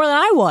up more than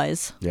I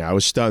was. Yeah, I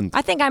was stunned.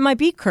 I think I might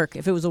beat Kirk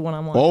if it was a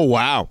one-on-one. Oh,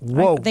 wow.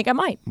 Whoa. I think I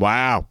might.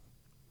 Wow.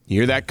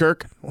 You hear that,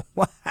 Kirk?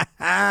 Wow.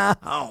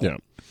 Yeah.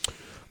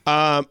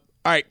 All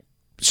right.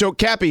 So,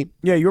 Cappy.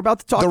 Yeah, you were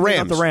about to talk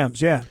about the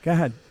Rams. Yeah, go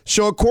ahead.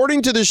 So,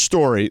 according to this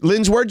story,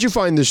 Linz, where'd you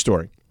find this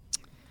story?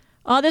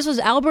 This was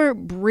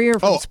Albert Breer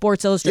from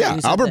Sports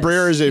Illustrated. Yeah, Albert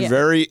Breer is a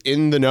very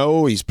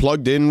in-the-know, he's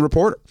plugged-in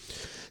reporter.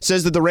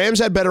 Says that the Rams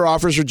had better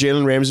offers for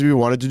Jalen Ramsey if he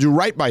wanted to do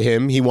right by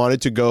him. He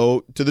wanted to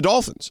go to the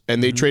Dolphins,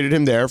 and they traded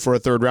him there for a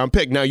third-round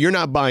pick. Now, you're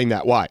not buying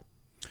that. Why?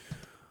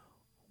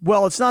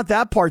 Well, it's not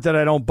that part that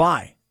I don't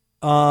buy.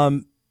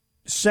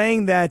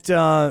 Saying that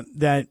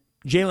that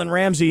Jalen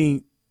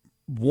Ramsey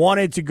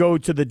wanted to go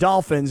to the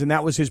Dolphins and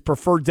that was his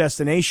preferred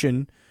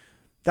destination,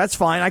 that's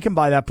fine. I can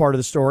buy that part of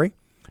the story.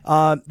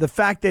 The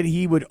fact that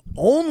he would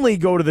only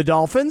go to the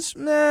Dolphins,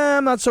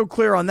 I'm not so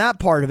clear on that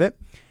part of it.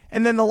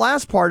 And then the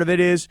last part of it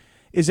is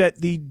that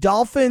the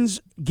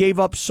Dolphins gave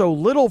up so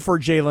little for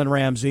Jalen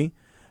Ramsey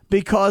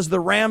because the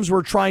Rams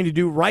were trying to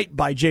do right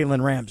by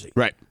Jalen Ramsey.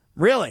 Right.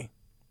 Really?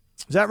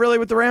 Is that really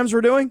what the Rams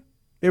were doing?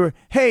 They were,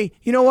 hey,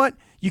 you know what?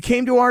 You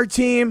came to our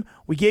team.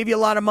 We gave you a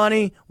lot of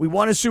money. We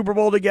won a Super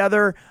Bowl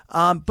together.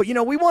 But,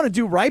 we want to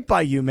do right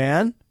by you,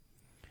 man.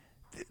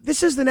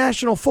 This is the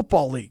National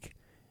Football League.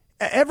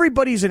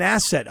 Everybody's an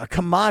asset, a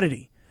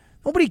commodity.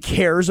 Nobody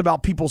cares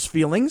about people's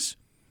feelings.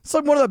 It's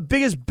like one of the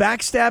biggest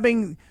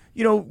backstabbing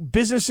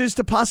businesses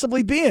to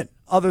possibly be in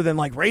other than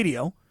like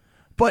radio.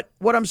 But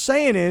what I'm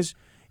saying is,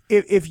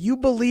 if you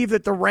believe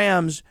that the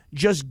Rams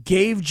just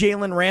gave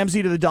Jalen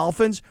Ramsey to the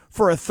Dolphins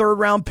for a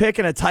third-round pick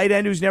and a tight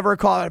end who's never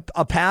caught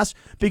a pass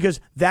because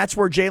that's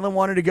where Jalen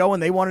wanted to go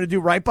and they wanted to do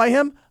right by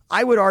him,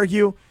 I would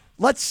argue,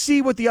 let's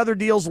see what the other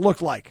deals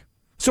look like.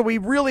 So we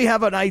really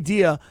have an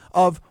idea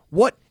of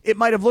what it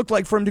might have looked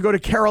like for him to go to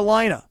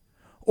Carolina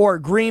or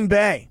Green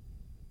Bay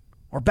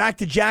or back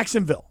to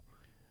Jacksonville.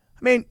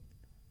 I mean,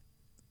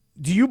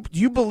 do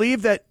you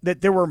believe that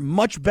there were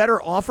much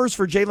better offers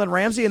for Jalen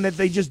Ramsey and that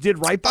they just did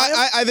right by him?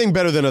 I think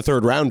better than a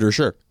third rounder,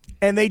 sure.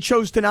 And they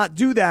chose to not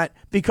do that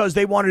because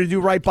they wanted to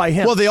do right by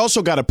him. Well, they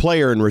also got a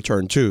player in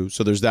return too,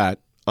 so there's that.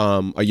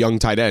 A young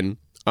tight end.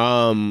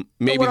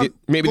 Maybe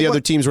the other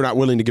teams were not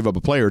willing to give up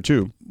a player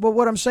too. Well,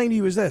 what I'm saying to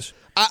you is this.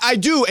 I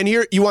do, and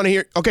here you want to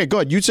hear. Okay,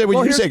 good. You say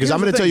what you say because I'm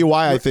going to tell you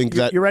why I think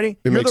that. You ready?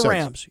 You're the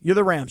Rams. You're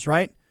the Rams,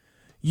 right?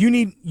 You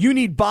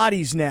need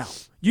bodies now.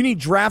 You need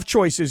draft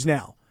choices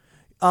now.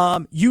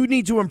 You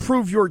need to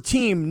improve your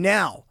team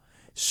now.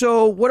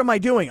 So what am I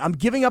doing? I'm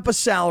giving up a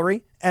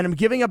salary, and I'm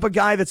giving up a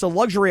guy that's a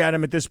luxury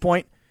item at this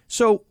point.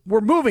 So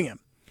we're moving him.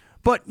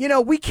 But,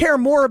 we care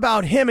more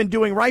about him and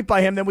doing right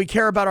by him than we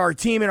care about our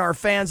team and our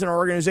fans and our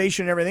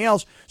organization and everything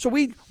else. So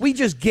we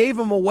just gave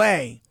him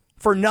away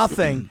for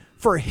nothing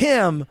for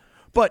him,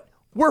 but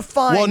we're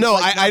fine. Well, no,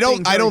 I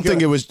don't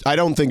think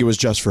it was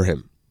just for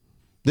him.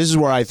 This is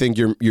where I think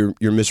you're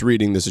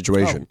misreading the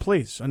situation. Oh,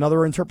 please,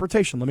 another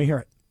interpretation. Let me hear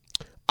it.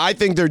 I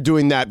think they're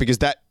doing that because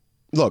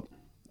look,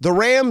 the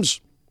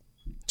Rams,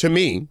 to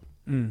me,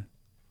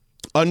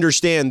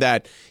 understand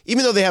that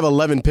even though they have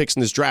 11 picks in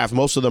this draft,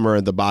 most of them are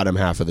in the bottom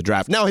half of the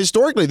draft. Now,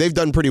 historically, they've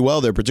done pretty well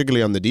there,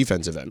 particularly on the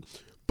defensive end.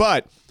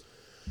 But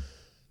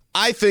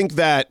I think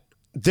that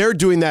they're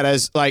doing that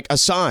as like a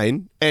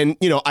sign. And,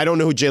 I don't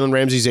know who Jalen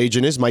Ramsey's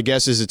agent is. My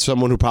guess is it's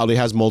someone who probably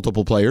has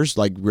multiple players,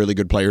 like really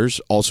good players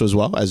also as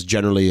well, as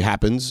generally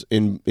happens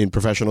in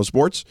professional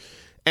sports.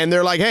 And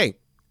they're like, hey,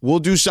 we'll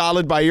do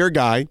solid by your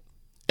guy,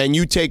 and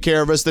you take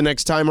care of us the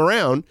next time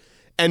around.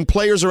 And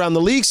players around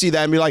the league see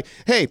that and be like,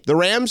 hey, the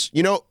Rams,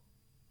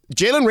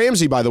 Jalen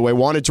Ramsey, by the way,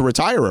 wanted to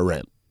retire a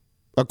Ram,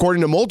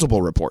 according to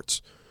multiple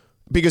reports,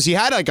 because he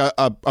had like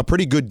a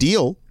pretty good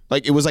deal.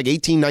 Like it was like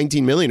 18,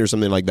 19 million or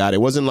something like that.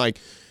 It wasn't like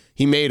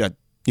he made a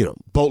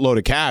boatload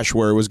of cash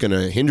where it was going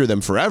to hinder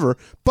them forever,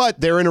 but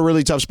they're in a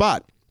really tough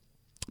spot.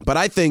 But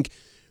I think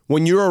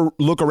when you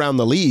look around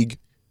the league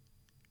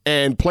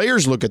and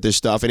players look at this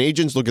stuff and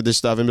agents look at this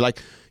stuff and be like,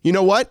 you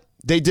know what?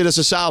 They did us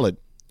a solid.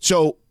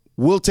 So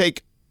we'll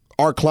take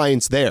our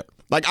clients there.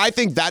 Like, I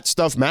think that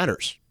stuff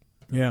matters.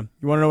 Yeah.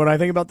 You want to know what I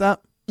think about that?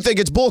 I think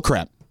it's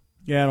bullcrap.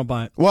 Yeah, I don't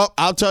buy it. Well,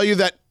 I'll tell you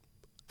that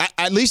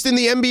at least in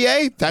the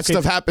NBA, that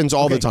stuff happens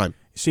all the time.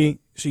 See,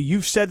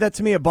 you've said that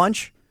to me a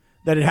bunch,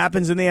 that it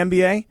happens in the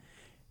NBA.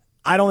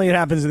 I don't think it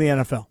happens in the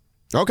NFL.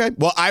 Okay.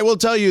 Well, I will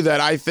tell you that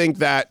I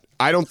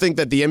don't think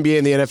that the NBA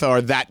and the NFL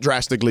are that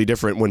drastically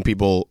different when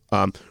people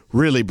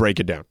really break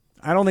it down.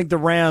 I don't think the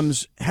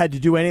Rams had to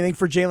do anything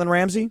for Jalen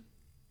Ramsey.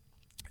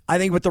 I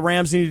think what the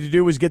Rams needed to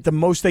do was get the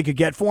most they could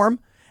get for him.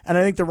 And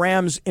I think the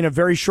Rams, in a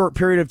very short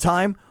period of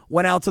time,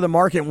 went out to the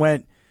market and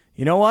went,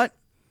 you know what?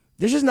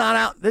 There's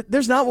not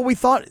what we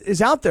thought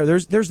is out there.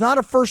 There's not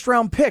a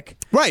first-round pick.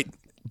 Right.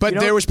 But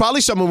there was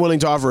probably someone willing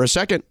to offer a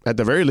second, at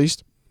the very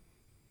least.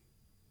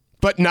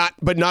 But not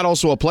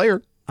also a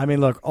player. I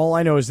mean, look, all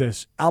I know is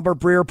this. Albert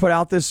Breer put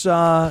out this...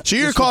 so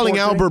you're calling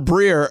Albert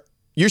Breer...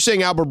 You're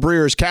saying Albert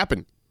Breer is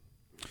capping.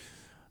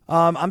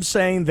 I'm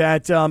saying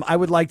that I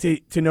would like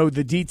to know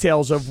the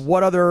details of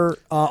what other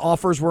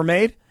offers were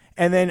made,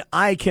 and then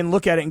I can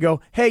look at it and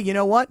go, hey, you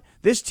know what?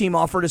 This team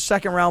offered a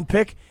second-round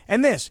pick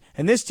and this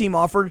team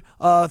offered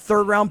a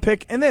third-round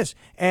pick and this.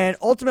 And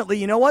ultimately,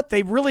 you know what?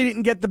 They really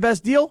didn't get the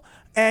best deal,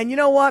 and you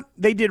know what?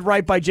 They did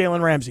right by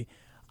Jalen Ramsey.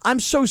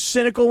 I'm so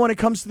cynical when it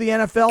comes to the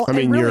NFL,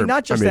 and really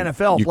not just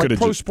NFL, like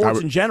pro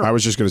sports in general. I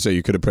was just going to say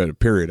you could have put a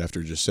period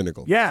after just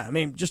cynical. Yeah, I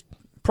mean, just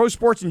pro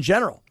sports in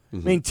general.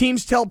 Mm-hmm. I mean,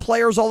 teams tell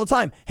players all the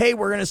time, hey,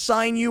 we're going to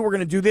sign you, we're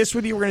going to do this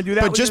with you, we're going to do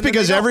that with you. But just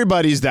because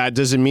everybody's that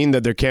doesn't mean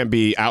that there can't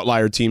be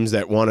outlier teams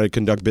that want to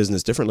conduct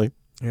business differently.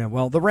 Yeah,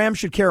 well, the Rams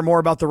should care more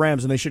about the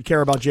Rams than they should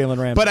care about Jalen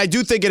Ramsey. But I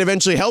do think it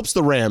eventually helps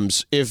the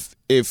Rams if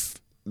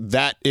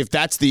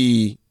that's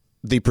the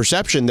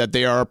perception that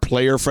they are a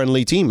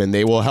player-friendly team and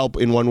they will help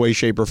in one way,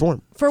 shape, or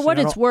form. For what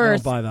it's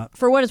worth,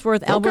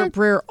 Albert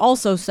Breer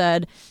also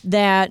said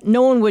that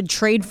no one would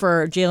trade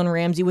for Jalen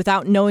Ramsey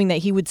without knowing that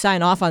he would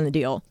sign off on the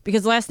deal.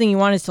 Because the last thing you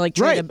want is to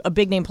trade a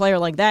big-name player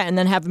like that and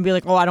then have him be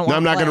like, oh, I don't want to play.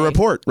 I'm not going to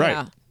report. Right.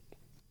 Yeah.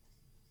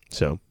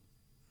 So.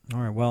 All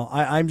right, well,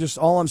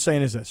 all I'm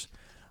saying is this.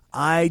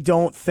 I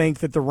don't think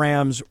that the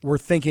Rams were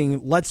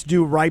thinking, let's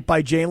do right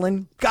by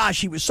Jalen.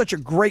 Gosh, he was such a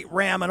great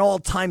Ram, an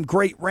all-time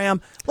great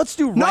Ram. Let's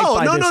do right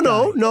by this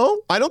guy.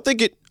 No. I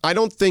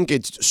don't think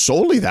it's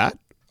solely that.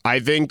 I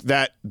think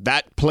that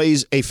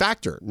plays a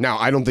factor. Now,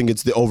 I don't think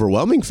it's the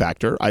overwhelming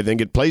factor. I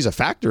think it plays a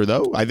factor,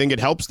 though. I think it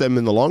helps them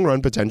in the long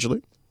run,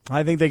 potentially.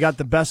 I think they got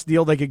the best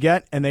deal they could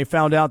get, and they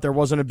found out there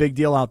wasn't a big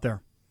deal out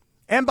there.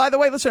 And by the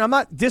way, listen, I'm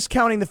not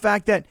discounting the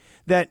fact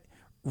that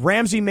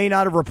Ramsey may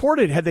not have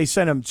reported had they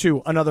sent him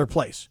to another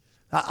place.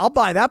 I'll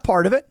buy that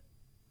part of it,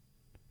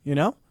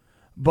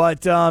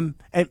 But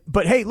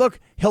but hey, look,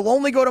 he'll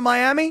only go to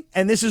Miami,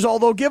 and this is all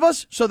they'll give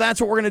us, so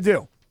that's what we're going to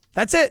do.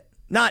 That's it.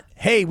 Not,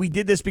 hey, we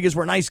did this because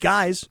we're nice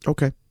guys.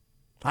 Okay.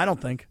 I don't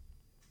think.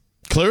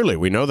 Clearly,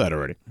 we know that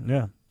already.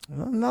 Yeah.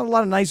 Not a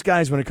lot of nice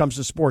guys when it comes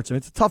to sports. I mean,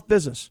 it's a tough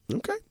business.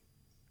 Okay.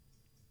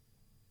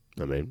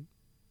 I mean,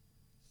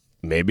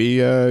 maybe,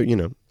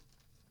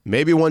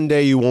 maybe one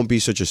day you won't be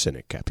such a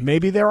cynic, Cappy.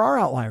 Maybe there are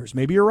outliers.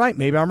 Maybe you're right.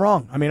 Maybe I'm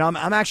wrong. I mean, I'm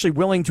actually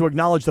willing to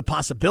acknowledge the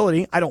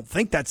possibility. I don't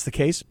think that's the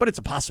case, but it's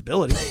a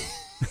possibility.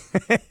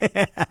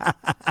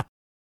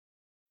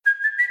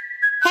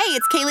 Hey,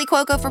 it's Kaylee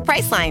Cuoco for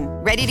Priceline.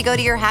 Ready to go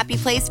to your happy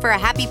place for a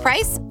happy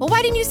price? Well,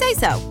 why didn't you say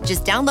so?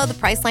 Just download the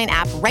Priceline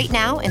app right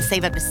now and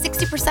save up to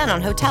 60%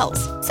 on hotels.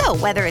 So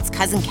whether it's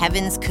Cousin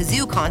Kevin's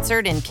Kazoo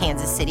Concert in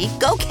Kansas City,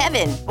 go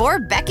Kevin, or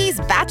Becky's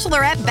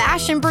Bachelorette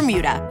Bash in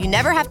Bermuda, you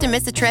never have to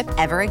miss a trip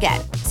ever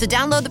again. So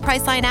download the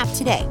Priceline app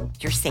today.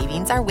 Your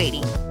savings are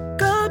waiting.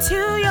 Go to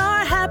your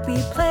happy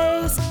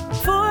place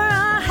for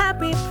a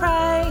happy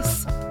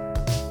price.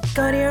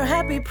 Go to your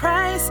happy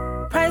price,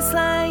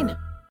 Priceline.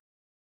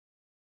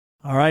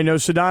 All right, no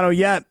Sedano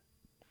yet.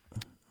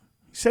 He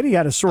said he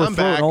had a sore I'm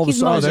throat. back. And all of a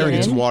sudden, there there he get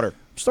is. some water.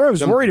 Sorry, I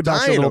was I'm worried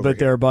about you a little dying bit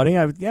there, buddy.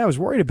 I was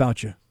worried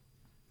about you.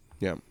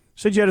 Yeah.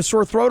 Said you had a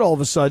sore throat all of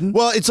a sudden.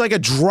 Well, it's like a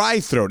dry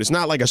throat. It's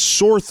not like a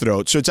sore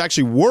throat. So it's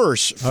actually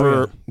worse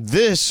for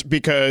this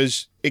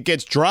because it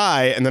gets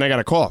dry and then I got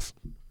a cough.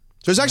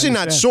 So it's actually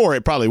not sore.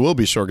 It probably will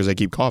be sore because I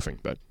keep coughing.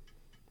 But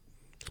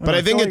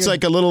I think it's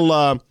like a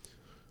little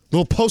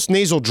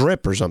post-nasal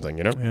drip or something,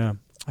 Yeah.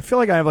 I feel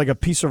like I have like a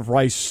piece of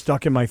rice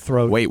stuck in my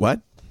throat. Wait,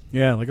 what?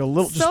 Yeah, like a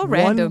little, So just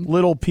random. one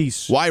little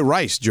piece. Why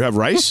rice? Do you have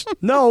rice?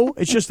 No,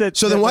 it's just that.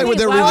 So then why would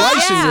there be Why-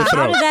 rice in your How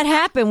throat? did that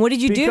happen? What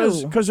did you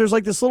do? Because there's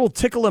like this little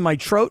tickle in my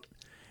throat.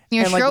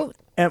 Your and like, throat?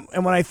 and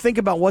when I think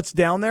about what's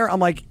down there, I'm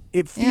like,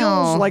 it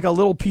feels Ew. like a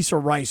little piece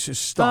of rice is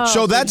stuck.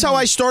 So that's how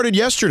I started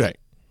yesterday.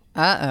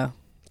 Uh-oh.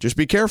 Just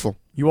be careful.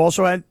 You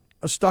also had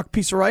a stuck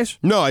piece of rice?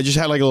 No, I just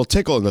had like a little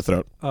tickle in the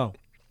throat. Oh,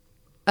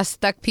 A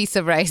stuck piece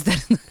of rice.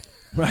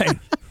 right.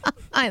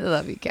 I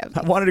love you, Kevin.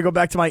 I wanted to go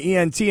back to my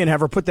ENT and have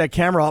her put that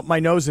camera up my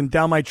nose and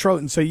down my throat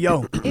and say,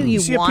 yo, Ew, you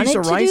see a wanted piece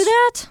of to rice? do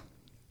that?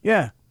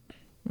 Yeah.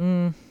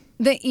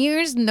 The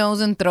ears,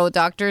 nose, and throat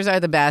doctors are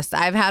the best.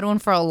 I've had one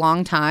for a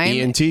long time.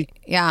 ENT?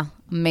 Yeah,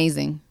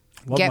 amazing.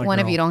 Love Get my one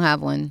if girl. you don't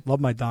have one.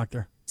 Love my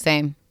doctor.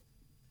 Same.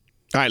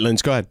 All right,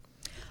 Linz, go ahead.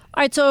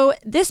 All right, so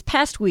this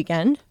past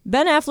weekend,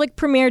 Ben Affleck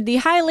premiered the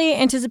highly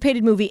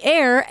anticipated movie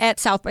Air at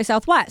South by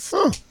Southwest.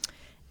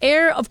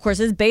 Air, of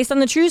course, is based on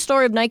the true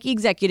story of Nike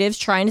executives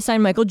trying to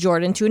sign Michael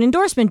Jordan to an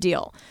endorsement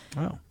deal.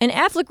 Wow. And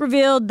Affleck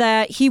revealed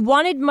that he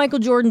wanted Michael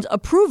Jordan's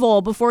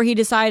approval before he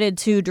decided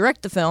to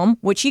direct the film,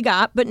 which he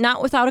got, but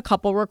not without a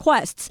couple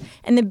requests.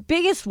 And the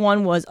biggest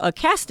one was a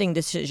casting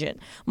decision.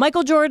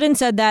 Michael Jordan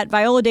said that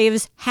Viola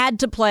Davis had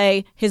to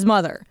play his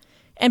mother.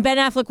 And Ben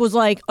Affleck was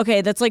like,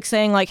 okay, that's like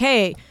saying like,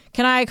 hey,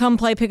 can I come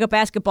play pickup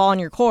basketball on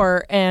your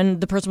court? And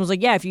the person was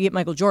like, yeah, if you get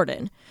Michael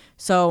Jordan.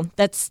 So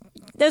that's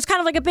kind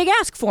of like a big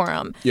ask for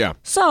him. Yeah.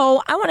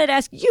 So I wanted to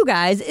ask you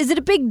guys, is it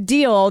a big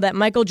deal that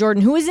Michael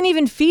Jordan, who isn't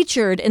even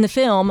featured in the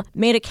film,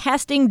 made a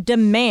casting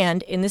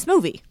demand in this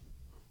movie?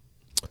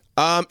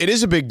 It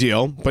is a big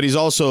deal, but he's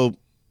also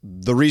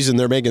the reason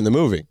they're making the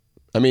movie.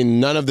 I mean,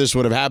 none of this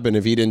would have happened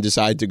if he didn't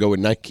decide to go with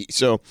Nike.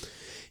 So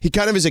he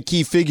kind of is a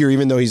key figure,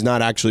 even though he's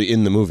not actually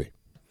in the movie.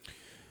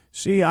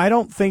 See, I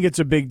don't think it's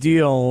a big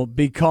deal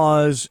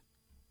because,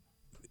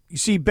 you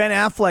see, Ben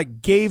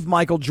Affleck gave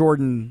Michael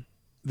Jordan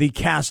the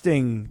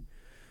casting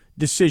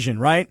decision,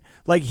 right?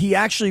 Like, he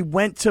actually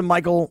went to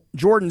Michael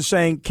Jordan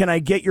saying, can I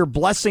get your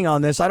blessing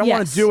on this? I don't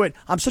want to do it.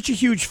 I'm such a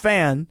huge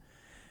fan,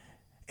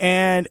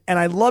 and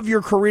I love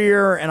your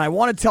career, and I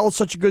want to tell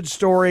such a good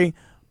story,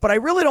 but I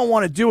really don't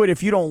want to do it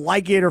if you don't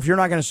like it or if you're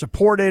not going to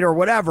support it or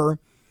whatever.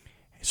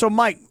 So,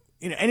 Mike,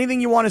 anything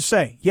you want to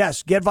say?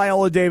 Yes, get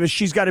Viola Davis.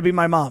 She's got to be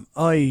my mom.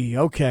 Oy,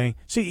 okay.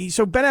 See,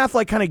 so Ben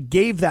Affleck kind of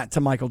gave that to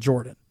Michael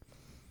Jordan.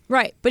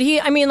 Right. But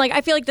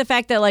I feel like the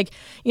fact that,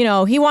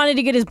 he wanted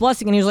to get his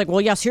blessing and he was like,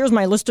 well, yes, here's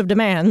my list of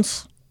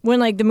demands. When,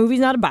 the movie's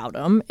not about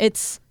him.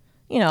 It's,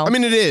 I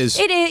mean, it is.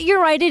 It is.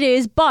 You're right, it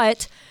is.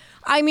 But,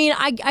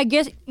 I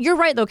guess you're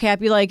right, though,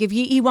 Cappy. Like, if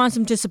he wants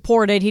him to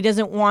support it, he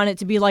doesn't want it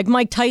to be like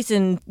Mike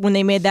Tyson when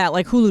they made that,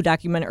 Hulu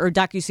documentary or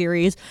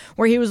docuseries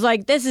where he was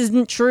like, this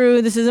isn't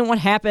true, this isn't what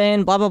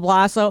happened, blah, blah,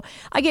 blah. So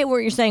I get what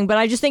you're saying, but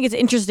I just think it's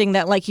interesting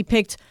that, he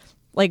picked,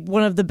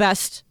 one of the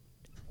best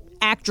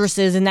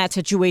actresses in that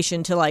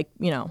situation to,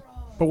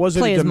 But was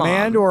it play a his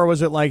demand mom. or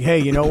was it like, hey,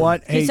 you know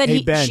what? He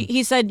said Ben.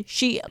 he said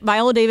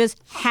Viola Davis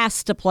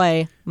has to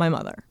play my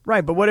mother.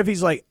 Right, but what if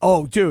he's like,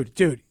 oh,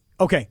 dude,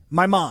 okay,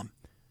 my mom,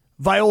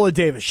 Viola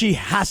Davis, she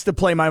has to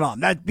play my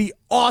mom. That'd be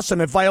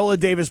awesome if Viola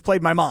Davis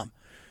played my mom.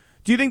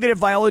 Do you think that if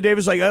Viola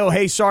Davis like, oh,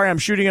 hey, sorry, I'm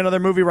shooting another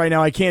movie right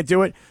now, I can't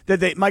do it,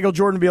 that Michael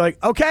Jordan would be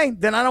like, okay,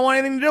 then I don't want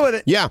anything to do with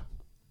it? Yeah,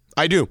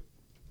 I do.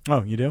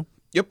 Oh, you do?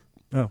 Yep.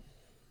 Oh.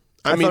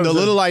 I mean, the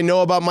little I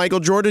know about Michael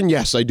Jordan,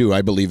 yes, I do.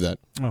 I believe that.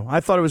 Oh, I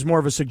thought it was more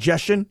of a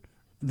suggestion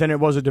than it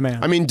was a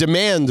demand. I mean,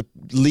 demand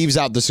leaves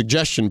out the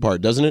suggestion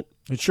part, doesn't it?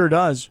 It sure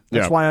does.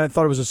 That's why I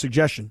thought it was a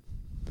suggestion.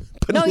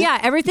 No, yeah,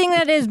 everything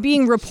that is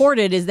being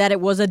reported is that it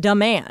was a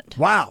demand.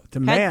 Wow,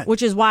 demand.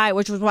 Which was why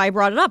I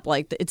brought it up.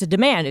 Like, it's a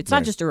demand. It's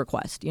not just a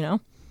request, you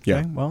know? Yeah.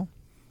 Okay, well,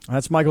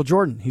 that's Michael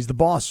Jordan. He's the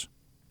boss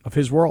of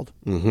his world.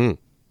 Mm-hmm. All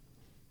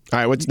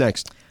right, what's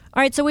next?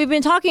 All right, so we've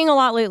been talking a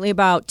lot lately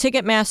about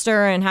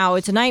Ticketmaster and how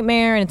it's a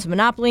nightmare and it's a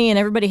monopoly and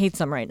everybody hates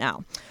them right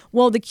now.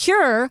 Well, The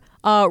Cure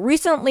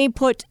recently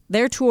put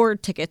their tour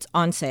tickets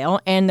on sale,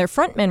 and their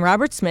frontman,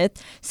 Robert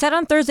Smith, said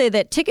on Thursday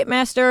that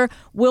Ticketmaster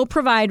will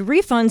provide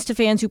refunds to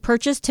fans who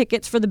purchased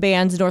tickets for the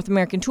band's North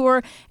American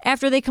tour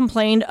after they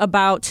complained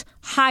about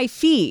high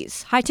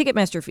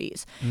Ticketmaster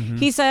fees. Mm-hmm.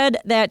 He said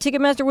that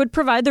Ticketmaster would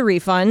provide the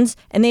refunds,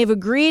 and they've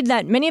agreed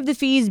that many of the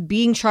fees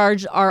being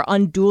charged are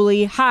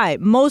unduly high.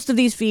 Most of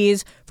these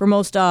fees for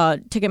most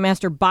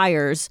Ticketmaster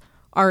buyers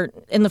are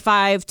in the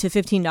 $5 to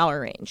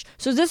 $15 range.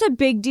 So is this a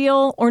big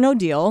deal or no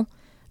deal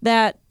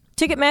that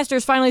Ticketmaster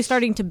is finally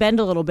starting to bend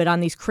a little bit on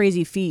these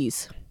crazy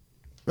fees?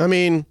 I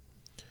mean,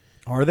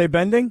 are they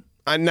bending?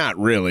 Not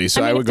really.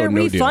 So I would go no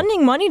deal. They're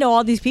refunding money to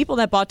all these people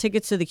that bought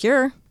tickets to The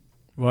Cure.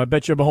 Well, I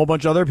bet you a whole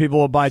bunch of other people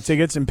will buy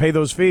tickets and pay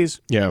those fees.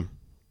 Yeah.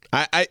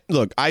 I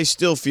look, I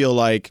still feel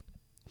like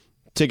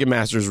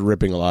Ticketmaster's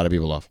ripping a lot of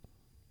people off.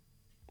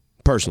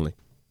 Personally.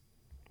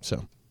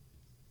 So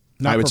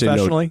Not I would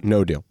say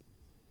no deal.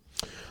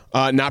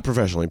 Not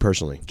professionally,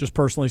 personally. Just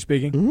personally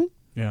speaking? Mm-hmm.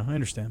 Yeah, I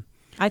understand.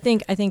 I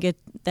think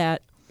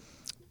that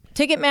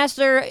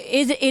Ticketmaster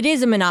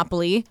is a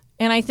monopoly,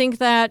 and I think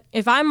that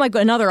if I'm like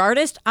another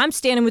artist, I'm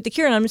standing with The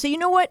Cure, and I'm going to say, you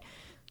know what?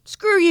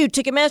 Screw you,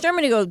 Ticketmaster. I'm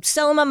going to go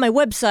sell them on my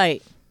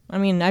website. I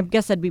mean, I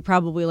guess that'd be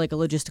probably like a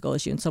logistical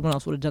issue, and someone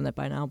else would have done that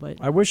by now. But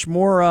I wish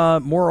more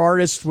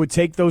artists would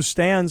take those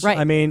stands. Right,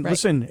 I mean, right.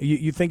 Listen,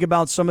 you think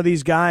about some of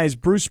these guys,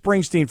 Bruce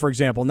Springsteen, for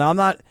example. Now, I'm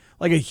not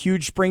like a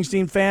huge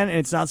Springsteen fan, and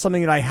it's not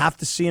something that I have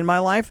to see in my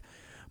life,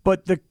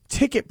 but the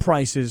ticket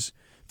prices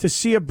to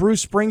see a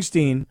Bruce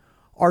Springsteen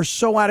are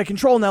so out of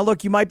control. Now,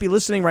 look, you might be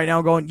listening right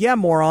now going, yeah,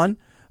 moron,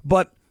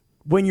 but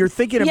when you're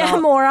thinking about,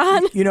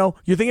 moron. You know,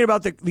 you're thinking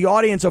about the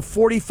audience of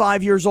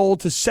 45 years old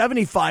to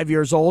 75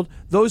 years old.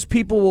 Those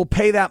people will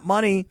pay that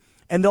money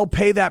and they'll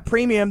pay that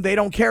premium. They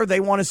don't care. They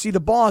want to see the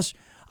boss.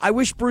 I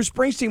wish Bruce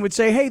Springsteen would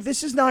say, hey,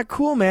 this is not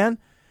cool, man.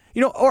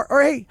 You know,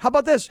 or hey, how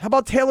about this? How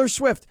about Taylor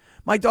Swift?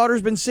 My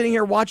daughter's been sitting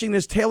here watching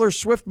this Taylor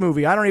Swift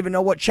movie. I don't even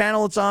know what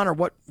channel it's on or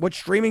what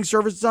streaming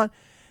service it's on,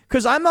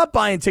 because I'm not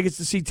buying tickets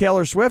to see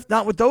Taylor Swift,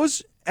 not with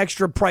those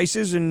extra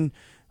prices and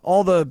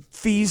all the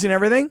fees and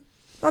everything.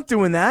 Not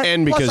doing that.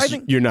 And because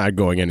plus, you're not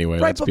going anyway.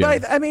 Right, but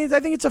I mean, I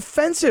think it's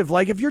offensive.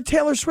 Like, if you're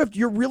Taylor Swift,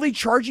 you're really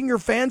charging your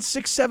fans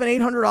 $600, $700,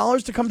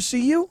 $800 to come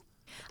see you?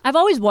 I've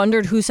always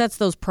wondered who sets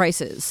those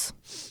prices.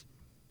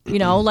 You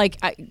know, like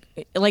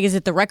is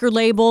it the record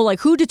label? Like,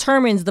 who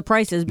determines the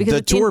prices? Because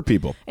the tour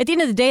people. At the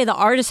end of the day, the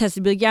artist has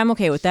to be like, yeah, I'm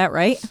okay with that,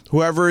 right?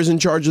 Whoever is in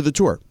charge of the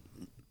tour.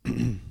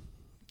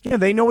 Yeah,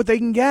 they know what they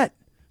can get.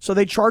 So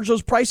they charge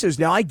those prices.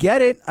 Now, I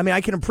get it. I mean,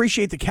 I can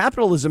appreciate the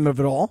capitalism of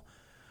it all.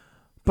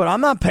 But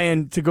I'm not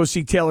paying to go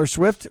see Taylor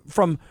Swift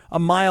from a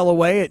mile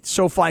away at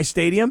SoFi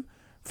Stadium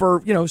for,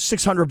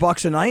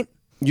 $600 a night.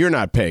 You're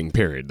not paying,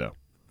 period, though.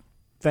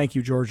 Thank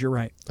you, George. You're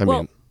right. I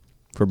mean,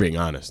 for being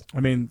honest.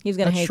 I mean, he's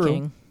going to hate true.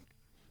 King.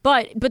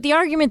 But the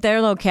argument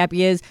there, though,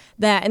 Cappy, is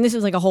that, and this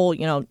is like a whole,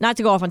 not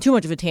to go off on too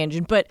much of a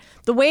tangent, but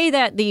the way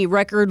that the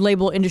record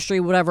label industry,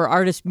 whatever,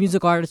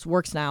 musical artist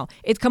works now,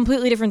 it's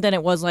completely different than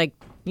it was like,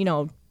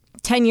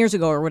 10 years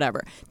ago or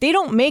whatever. They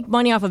don't make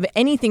money off of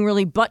anything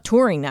really but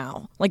touring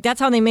now. Like, that's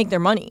how they make their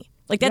money.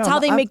 Like, that's how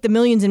they make the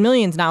millions and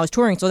millions now is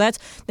touring. So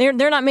they're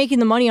not making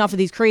the money off of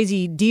these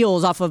crazy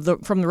deals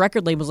from the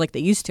record labels like they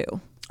used to.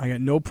 I got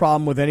no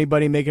problem with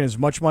anybody making as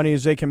much money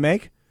as they can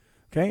make.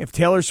 Okay, if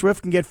Taylor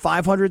Swift can get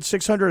 $500,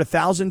 $600,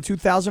 $1,000,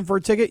 $2,000 for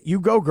a ticket, you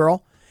go,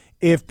 girl.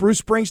 If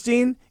Bruce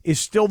Springsteen is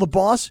still the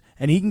boss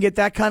and he can get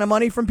that kind of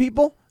money from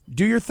people,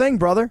 do your thing,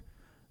 brother.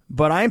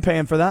 But I ain't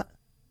paying for that.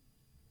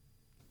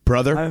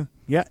 Brother?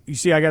 Yeah, you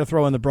see, I got to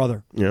throw in the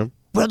brother. Yeah.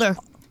 Brother.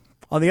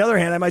 On the other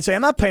hand, I might say,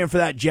 I'm not paying for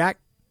that, Jack.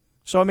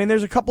 So, I mean,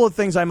 there's a couple of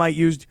things I might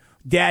use.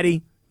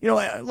 Daddy.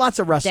 Lots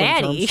of wrestling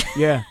Daddy? terms.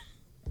 Yeah.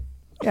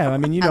 Yeah, I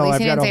mean, At least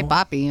I've he got didn't say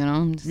Poppy,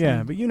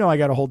 Yeah, but I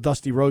got a whole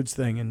Dusty Rhodes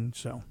thing, and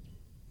so.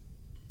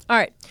 All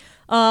right.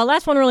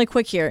 Last one really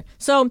quick here.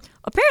 So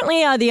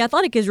apparently The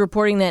Athletic is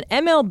reporting that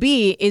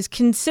MLB is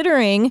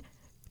considering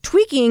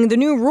tweaking the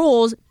new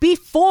rules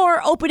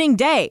before opening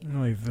day.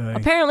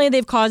 Apparently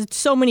they've caused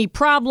so many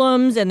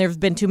problems and there've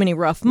been too many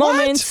rough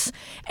moments.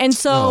 And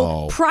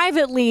so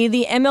privately,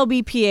 the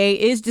MLBPA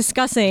is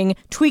discussing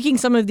tweaking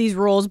some of these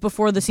rules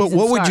before the season starts.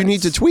 But what would you starts.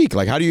 need to tweak?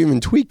 Like, how do you even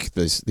tweak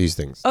these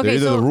things? Okay,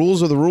 Either the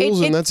rules are the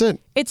rules and that's it.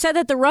 It said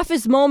that the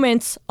roughest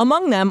moments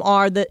among them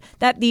are that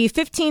the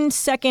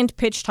 15-second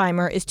pitch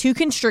timer is too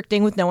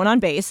constricting with no one on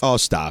base. Oh,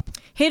 stop.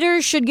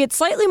 Hitters should get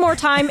slightly more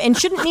time and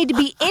shouldn't need to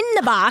be in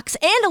the box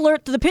and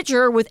alert to the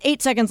pitcher with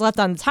 8 seconds left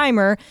on the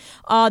timer.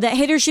 That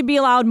hitters should be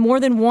allowed more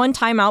than one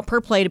timeout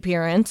per plate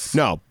appearance.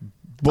 No,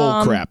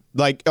 bull crap.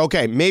 Like,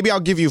 okay, maybe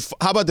I'll give you,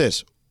 how about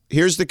this?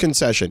 Here's the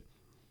concession.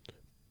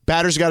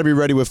 Batter's got to be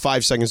ready with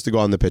 5 seconds to go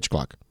on the pitch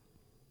clock.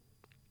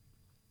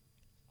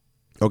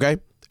 Okay?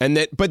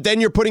 But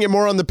then you're putting it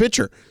more on the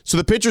pitcher. So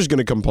the pitcher's going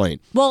to complain.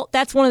 Well,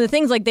 that's one of the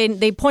things. Like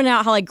they pointed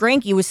out how like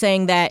Greinke was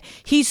saying that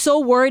he's so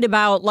worried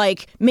about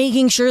like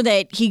making sure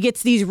that he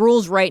gets these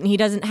rules right and he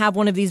doesn't have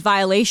one of these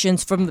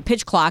violations from the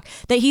pitch clock,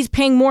 that he's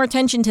paying more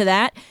attention to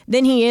that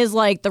than he is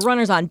like the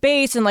runners on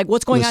base and like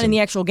what's going on in the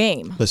actual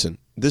game. Listen,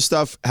 this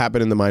stuff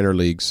happened in the minor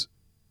leagues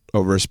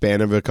over a span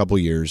of a couple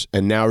years,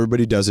 and now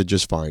everybody does it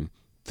just fine.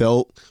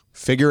 They'll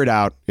figure it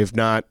out. If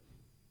not,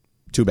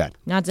 too bad.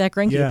 Not Zach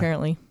Greinke,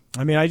 apparently.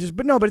 I mean,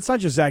 but it's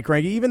not just Zach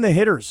Greinke. Even the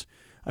hitters.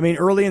 I mean,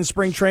 early in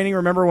spring training,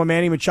 remember when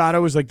Manny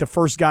Machado was like the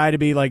first guy to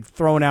be like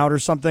thrown out or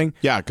something?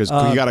 Yeah, because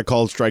he got a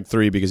called strike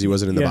 3 because he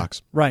wasn't in the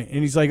box. Right,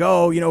 and he's like,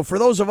 for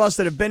those of us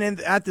that have been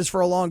at this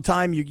for a long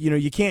time,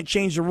 you can't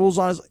change the rules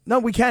on us. No,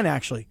 we can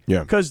actually.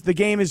 Yeah. Because the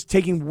game is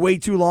taking way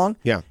too long.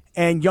 Yeah.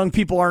 And young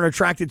people aren't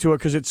attracted to it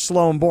because it's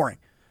slow and boring.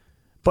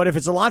 But if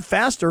it's a lot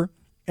faster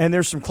and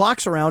there's some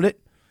clocks around it,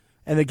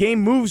 and the game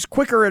moves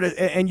quicker,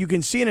 and you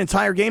can see an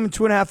entire game in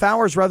 2.5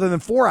 hours rather than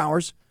 4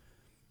 hours,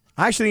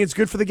 I actually think it's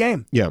good for the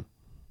game. Yeah.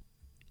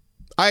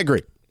 I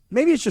agree.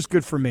 Maybe it's just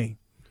good for me.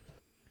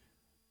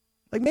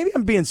 Like, maybe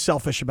I'm being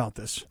selfish about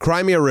this.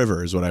 Cry me a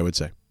river is what I would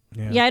say.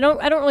 Yeah, I don't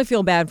really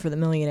feel bad for the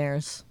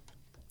millionaires.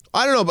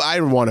 I don't know, but I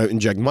don't want to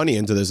inject money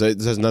into this.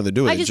 It has nothing to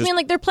do with it. I just mean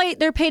like they're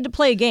paid to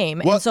play a game,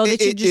 and so they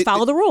should just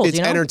follow the rules. It's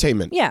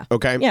entertainment. Yeah.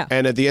 Okay? Yeah.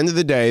 And at the end of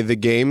the day, the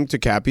game, to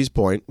Cappy's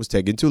point, was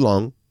taking too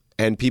long,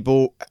 and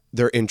people,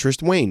 their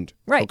interest waned.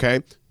 Right.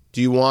 Okay?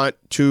 Do you want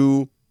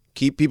to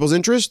keep people's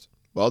interest?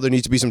 Well, there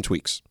needs to be some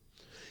tweaks.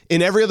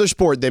 In every other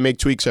sport, they make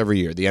tweaks every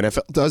year. The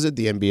NFL does it.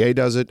 The NBA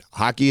does it.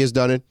 Hockey has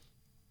done it.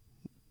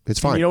 It's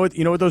fine. You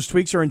know what those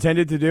tweaks are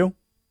intended to do?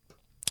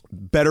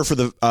 Better for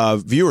the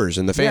viewers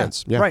and the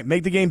fans. Yeah. Right.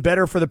 Make the game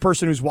better for the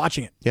person who's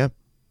watching it. Yeah.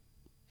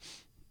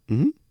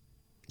 Mm-hmm.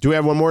 Do we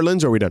have one more,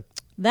 Linz, or are we done?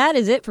 That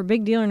is it for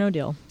Big Deal or No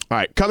Deal. All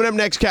right. Coming up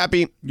next,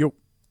 Cappy. Yo.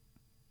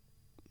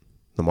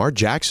 Lamar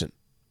Jackson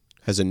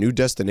has a new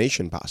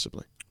destination,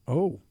 possibly.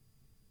 Oh.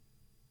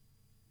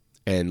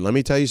 And let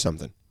me tell you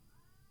something.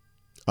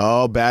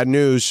 Oh, bad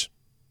news.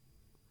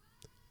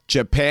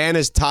 Japan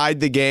has tied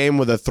the game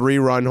with a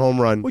 3-run home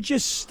run. Would you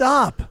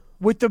stop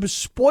with the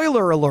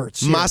spoiler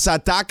alerts here?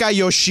 Masataka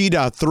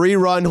Yoshida,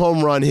 3-run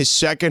home run, his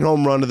second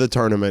home run of the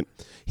tournament.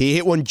 He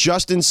hit one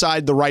just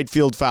inside the right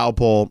field foul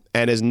pole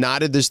and has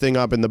knotted this thing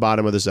up in the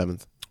bottom of the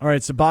 7th. All right,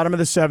 it's the bottom of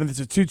the 7th. It's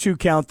a 2-2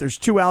 count. There's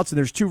 2 outs and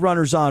there's 2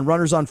 runners on.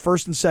 Runners on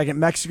first and second.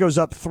 Mexico's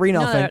up 3-0.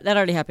 No, that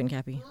already happened,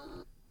 Cappy.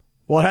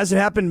 Well, it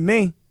hasn't happened to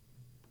me.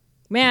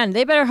 Man,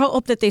 they better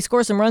hope that they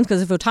score some runs,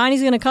 because if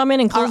Otani's going to come in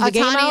and close the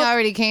game out. Otani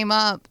already came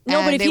up.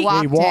 No, but if they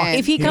walked in.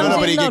 If he comes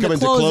but he can come in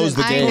to close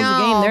the game.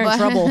 They're in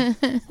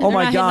trouble. Oh,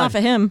 my not God. off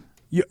of him.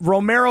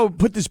 Romero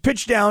put this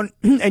pitch down,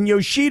 and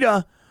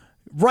Yoshida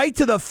right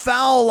to the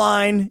foul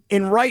line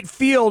in right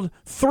field,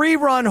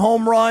 3-run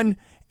home run,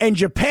 and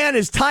Japan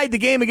has tied the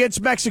game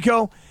against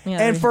Mexico. Yeah,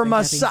 and for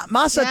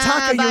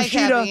Masataka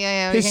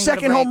Yoshida, his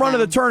second home run of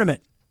the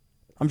tournament.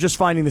 I'm just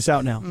finding this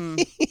out now.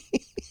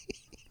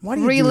 Why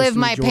do you relive do this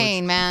my to me,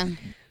 pain, man?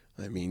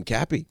 I mean,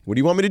 Cappy, what do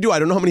you want me to do? I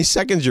don't know how many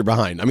seconds you're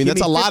behind. I mean,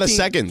 that's a lot of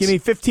seconds. Give me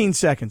 15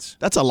 seconds.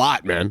 That's a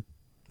lot, man.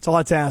 It's a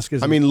lot to ask,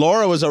 isn't it? I mean,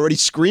 Laura was already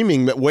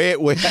screaming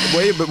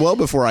well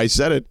before I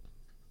said it.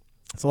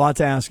 It's a lot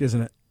to ask,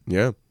 isn't it?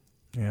 Yeah.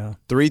 Yeah.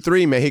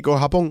 3-3, Mexico,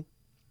 Japón.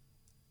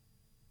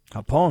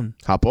 Japón.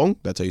 Japón,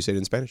 that's how you say it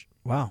in Spanish.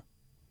 Wow.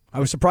 I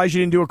was surprised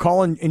you didn't do a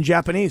call in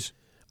Japanese.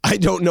 I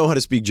don't know how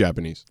to speak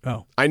Japanese.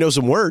 Oh. I know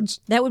some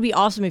words. That would be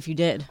awesome if you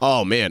did.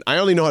 Oh, man. I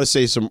only know how to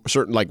say some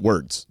certain, like,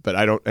 words, but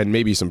I don't, and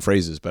maybe some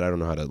phrases, but I don't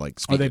know how to, like,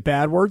 speak. Are they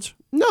bad words?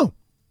 No.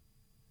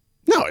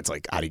 No, it's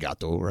like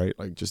arigato, right?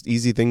 Like, just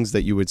easy things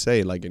that you would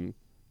say, like,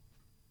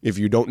 if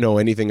you don't know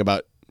anything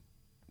about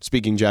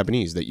speaking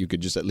Japanese, that you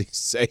could just at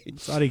least say.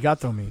 What's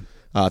arigato mean?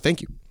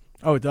 Thank you.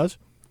 Oh, it does?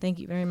 Thank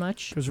you very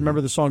much. Because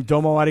remember the song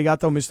Domo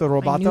Arigato, Mr.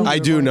 Roboto? I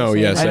do know,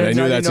 yes. And I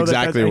knew that's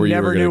exactly where you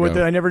were going to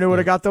go. I never knew what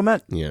arigato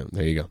meant. Yeah,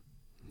 there you go.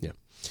 Yeah.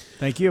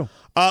 Thank you.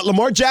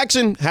 Lamar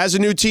Jackson has a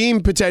new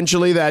team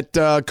potentially that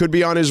could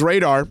be on his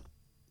radar.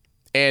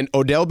 And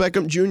Odell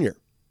Beckham Jr.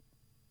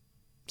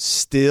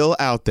 still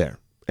out there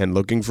and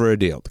looking for a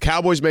deal. The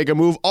Cowboys make a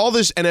move. All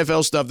this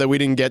NFL stuff that we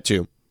didn't get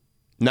to,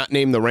 not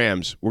named the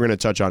Rams, we're going to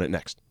touch on it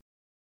next.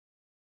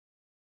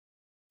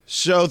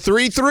 So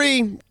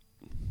 3-3.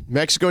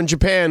 Mexico and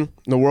Japan,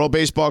 the World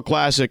Baseball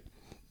Classic.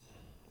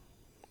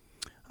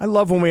 I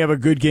love when we have a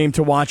good game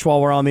to watch while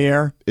we're on the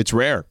air. It's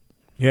rare.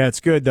 Yeah, it's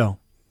good, though.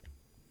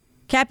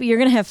 Cappy, you're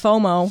going to have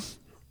FOMO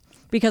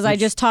because I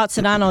just taught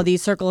Sedano the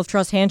Circle of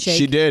Trust handshake.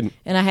 She did.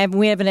 And I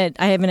haven't had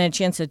a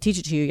chance to teach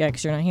it to you yet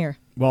because you're not here.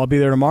 Well, I'll be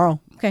there tomorrow.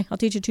 Okay, I'll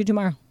teach it to you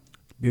tomorrow.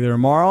 Be there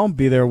tomorrow.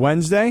 Be there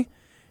Wednesday.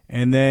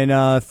 And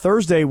then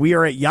Thursday, we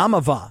are at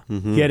Yamava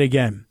yet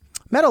again.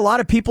 Met a lot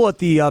of people at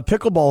the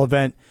pickleball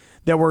event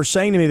that were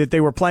saying to me that they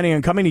were planning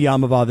on coming to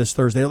Yamava this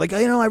Thursday. They're like,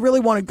 I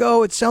really want to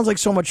go. It sounds like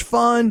so much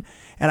fun.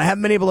 And I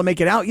haven't been able to make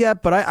it out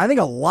yet. But I think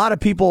a lot of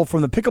people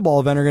from the pickleball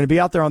event are going to be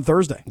out there on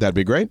Thursday. That'd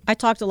be great. I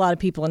talked a lot of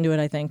people into it,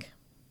 I think.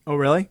 Oh,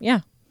 really?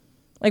 Yeah.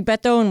 Like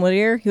Beto and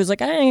Whittier. He was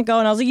like, I didn't go.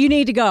 And I was like, you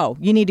need to go.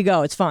 You need to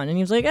go. It's fun. And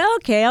he was like,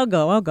 okay, I'll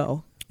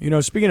go.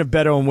 Speaking of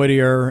Beto and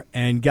Whittier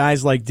and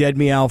guys like Dead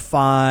Meow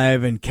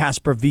 5 and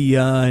Casper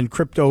Villa and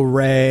Crypto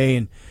Ray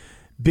and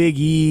Big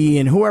E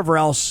and whoever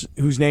else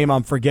whose name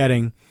I'm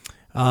forgetting,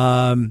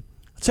 I'll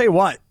tell you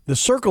what, the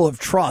Circle of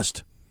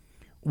Trust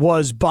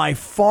was by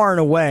far and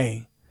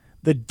away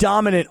the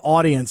dominant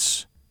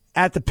audience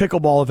at the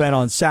pickleball event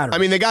on Saturday. I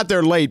mean, they got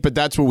there late, but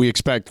that's what we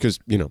expect because,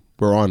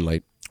 we're on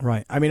late.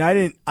 Right. I mean,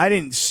 I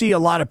didn't see a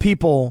lot of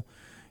people,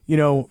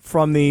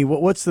 from the,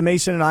 what's the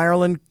Mason in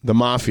Ireland? The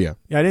Mafia.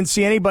 Yeah, I didn't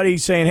see anybody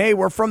saying, hey,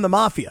 we're from the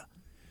Mafia.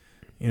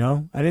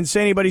 I didn't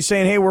see anybody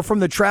saying, hey, we're from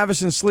the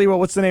Travis and Sliwa.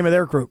 What's the name of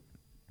their group?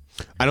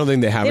 I don't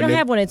think they have it. They don't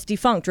have one. It's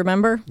defunct,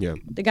 remember? Yeah.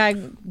 The guy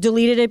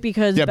deleted it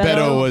because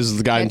Beto was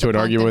the guy into an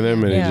argument with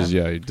him, and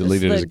he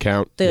deleted his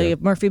account. The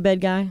Murphy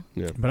bed guy.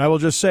 Yeah. But I will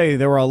just say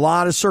there were a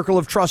lot of Circle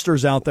of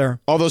Trusters out there.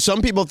 Although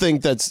some people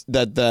think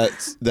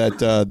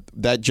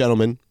that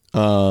gentleman,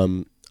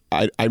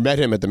 I met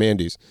him at the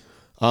Mandy's,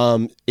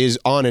 is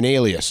on an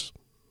alias.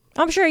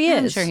 I'm sure he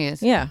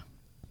is. Yeah.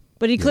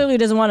 But he clearly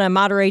doesn't want to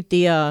moderate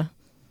their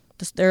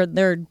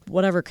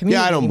whatever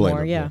community. Yeah, I don't blame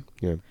anymore. him.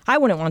 Yeah. I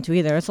wouldn't want to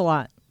either. It's a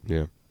lot.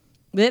 Yeah.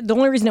 The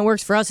only reason it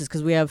works for us is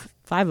because we have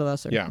 5 of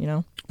us.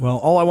 Well,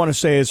 all I want to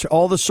say is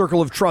all the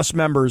Circle of Trust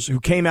members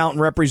who came out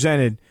and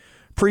represented,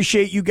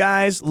 appreciate you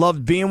guys,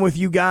 loved being with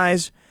you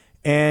guys,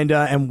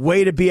 and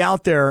way to be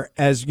out there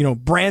as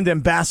brand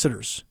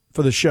ambassadors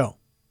for the show.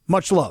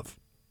 Much love.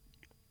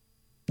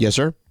 Yes,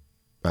 sir.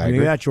 I agree.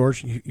 Hear that,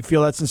 George? You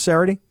feel that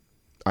sincerity?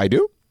 I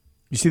do.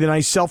 You see the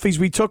nice selfies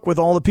we took with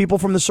all the people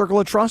from the Circle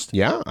of Trust?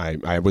 Yeah,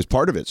 I was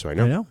part of it, so I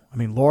know. I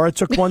mean, Laura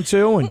took one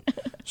too, and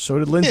so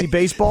did Lindsay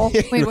Baseball.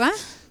 Wait,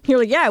 what? You're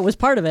like, yeah, I was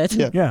part of it.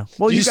 Yeah.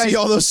 Well, Did you guys see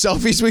all those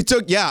selfies we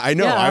took? Yeah, I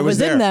know. Yeah, I was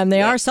there. in them.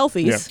 They are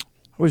selfies. Yeah.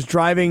 I was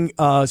driving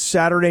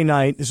Saturday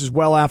night. This is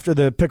well after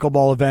the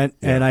pickleball event,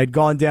 and I'd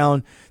gone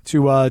down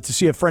to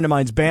see a friend of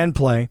mine's band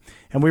play,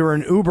 and we were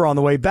in Uber on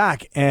the way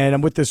back, and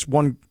I'm with this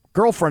one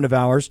girlfriend of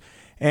ours,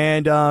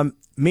 and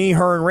me,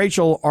 her, and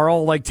Rachel are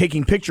all like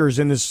taking pictures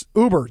in this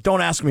Uber. Don't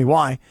ask me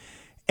why.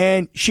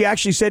 And she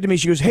actually said to me,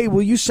 she goes, hey,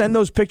 will you send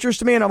those pictures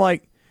to me? And I'm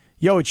like,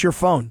 yo, it's your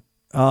phone.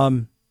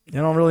 I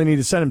don't really need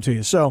to send them to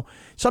you. So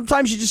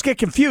sometimes you just get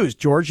confused,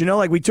 George.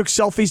 Like we took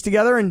selfies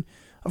together, and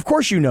of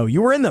course you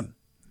were in them.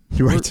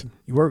 You're right.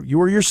 You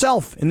were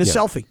yourself in the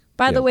selfie.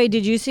 By the way,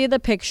 did you see the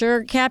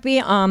picture,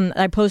 Cappy?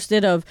 I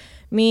posted of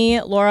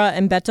me, Laura,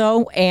 and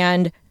Beto,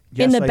 and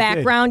in the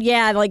background,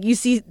 like you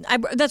see,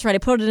 that's right. I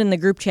put it in the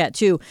group chat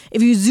too.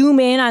 If you zoom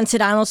in on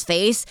Sedano's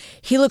face,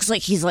 he looks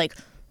like he's like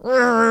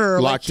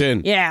locked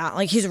in. Yeah,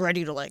 like he's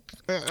ready to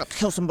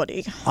kill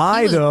somebody.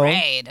 I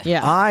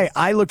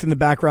looked in the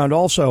background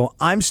also.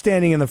 I'm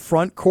standing in the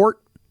front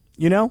court,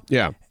 Yeah.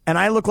 and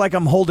I look like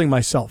I'm holding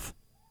myself.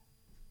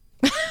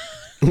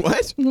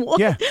 What?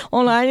 Yeah.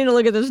 Hold on, I need to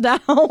look at this now.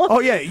 Oh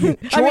yeah,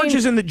 George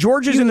is in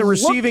the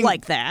receiving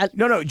like that.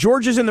 No,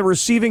 George is in the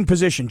receiving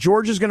position.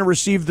 George is going to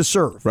receive the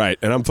serve. Right,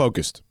 and I'm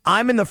focused.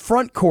 I'm in the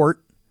front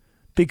court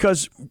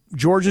because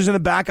George is in the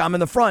back. I'm in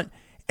the front,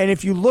 and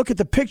if you look at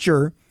the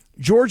picture,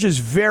 George is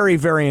very,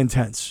 very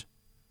intense,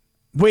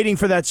 waiting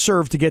for that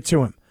serve to get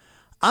to him.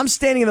 I'm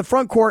standing in the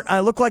front court. And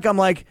I look like I'm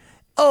like,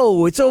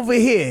 oh, it's over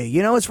here.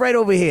 It's right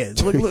over here.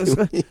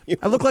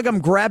 I look like I'm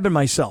grabbing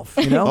myself.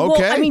 Okay. Well,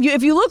 I mean,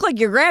 if you look like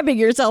you're grabbing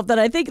yourself, then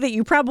I think that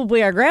you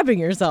probably are grabbing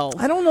yourself.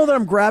 I don't know that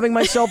I'm grabbing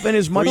myself in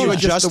as much Were you as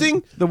just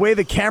adjusting? the way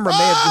the camera may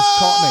have just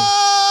caught me.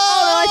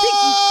 Oh, no, I think...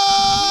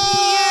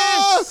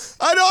 Yes!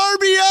 An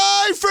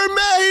RBI for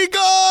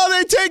Mexico.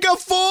 They take a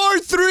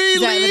 4-3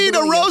 lead.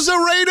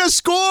 Rosarena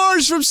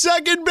scores from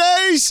second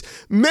base.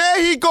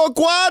 Mexico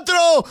 4,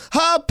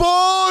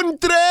 Japón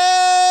 3.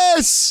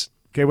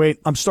 Okay, wait.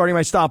 I'm starting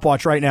my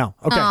stopwatch right now.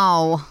 Okay.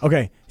 Oh.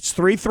 Okay. It's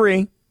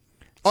 3-3.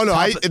 Oh, no.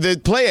 The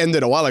play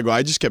ended a while ago.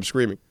 I just kept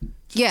screaming.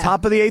 Yeah.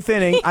 Top of the 8th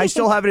inning. I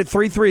still have it at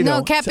 3-3, though.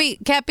 No, Cappy,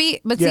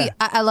 but Yeah. see,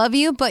 I love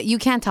you, but you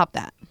can't top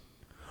that.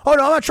 Oh,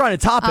 no, I'm not trying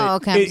to top it. Oh,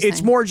 okay, I'm just It's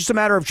saying. more just a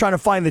matter of trying to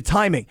find the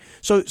timing.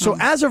 So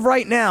as of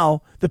right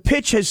now, the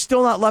pitch has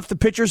still not left the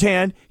pitcher's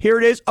hand. Here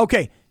it is.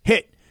 Okay,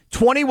 hit.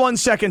 21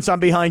 seconds I'm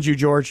behind you,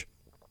 George.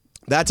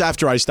 That's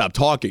after I stopped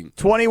talking.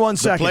 21 The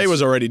seconds. play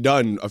was already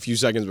done a few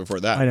seconds before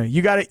that. I know.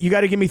 You got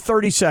to give me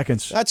 30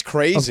 seconds. That's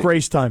crazy. Of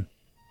grace time.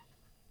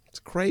 It's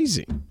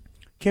crazy.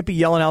 Can't be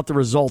yelling out the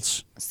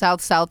results.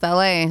 South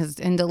LA is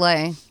in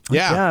delay.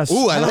 Yeah. Yes.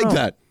 Ooh, I I don't like know.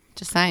 that.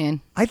 Just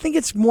saying. I think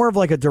it's more of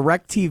like a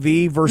direct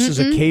TV versus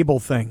a cable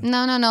thing.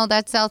 No.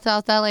 That's South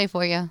LA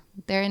for you.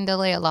 They're in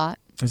delay a lot.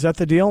 Is that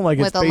the deal? Like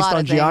With it's a based lot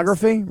on of things.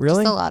 geography?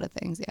 Really? Just a lot of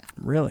things, yeah.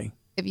 Really?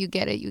 If you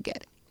get it, you get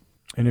it.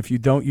 And if you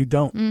don't, you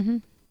don't. Mm-hmm.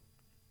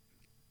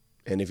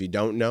 And if you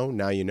don't know,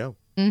 now you know.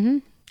 Mm-hmm.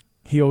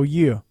 He'll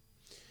you.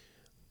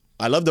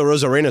 I love the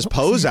Rosarena's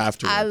pose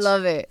afterwards. I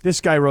love it. This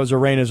guy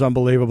Rosarena is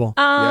unbelievable.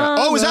 Yeah.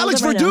 Oh, it was Alex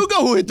Verdugo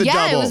who hit the double.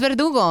 Yeah, it was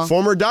Verdugo.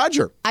 Former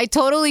Dodger. I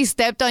totally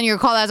stepped on your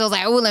call as I was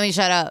like, oh, let me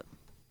shut up.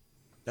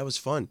 That was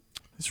fun.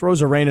 This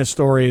Rosarena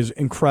story is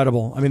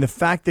incredible. I mean, the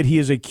fact that he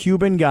is a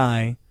Cuban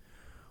guy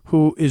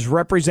who is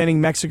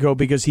representing Mexico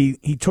because he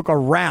took a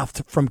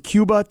raft from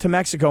Cuba to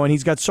Mexico, and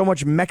he's got so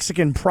much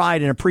Mexican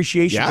pride and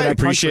appreciation Yeah, for that I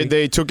appreciate country.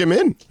 they took him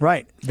in.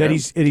 Right. That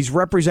he's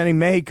representing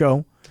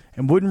Mexico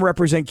and wouldn't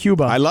represent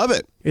Cuba. I love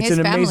it. It's His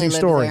an family amazing lives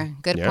story. there.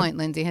 Good point,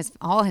 Lindsay.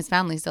 All his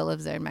family still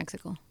lives there in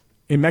Mexico.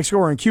 In Mexico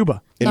or in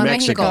Cuba? In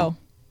Mexico.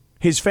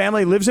 His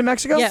family lives in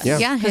Mexico? Yes. Yeah.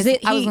 Yeah, Because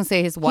I was going to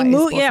say his wife. He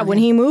moved, when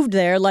he moved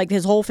there, like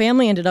his whole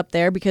family ended up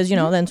there because,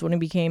 that's when he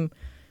became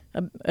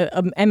a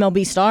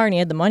MLB star and he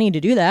had the money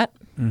to do that.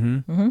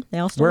 Mm-hmm. They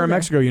all still Where live in there.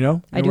 Mexico, you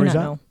know? I do Where not he's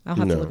at? know. I'll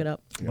have to look it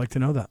up. I'd like to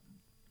know that.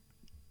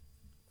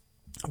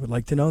 I would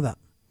like to know that.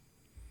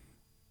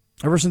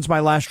 Ever since my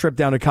last trip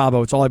down to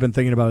Cabo, it's all I've been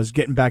thinking about is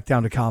getting back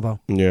down to Cabo.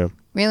 Yeah.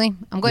 Really?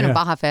 I'm going to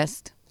Baja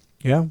Fest.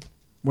 Yeah?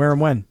 Where and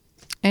when?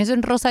 Es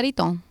en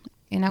Rosarito,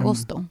 en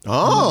agosto.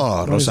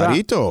 Oh, When is that?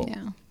 Rosarito.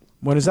 Yeah.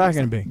 When is that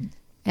going to be?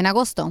 En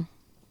agosto.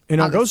 In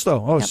August.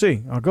 Agosto. Oh, Yep.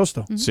 see.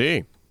 Agosto.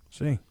 Sí.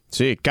 See.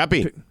 Sí.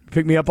 Capi.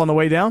 Pick me up on the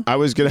way down? I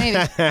was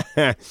gonna.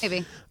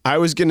 Maybe. I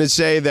was gonna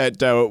say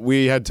that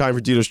we had time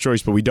for Tito's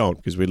Choice, but we don't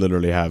because we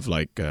literally have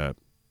like.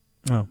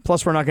 Oh.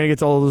 Plus, we're not going to get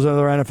to all those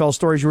other NFL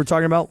stories you were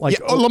talking about. Like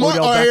Lamar.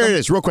 Odell Oh, here Beckham. it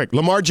is, real quick.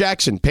 Lamar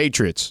Jackson,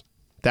 Patriots.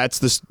 That's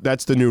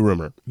the new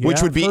rumor, which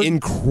Yeah, would be I've heard-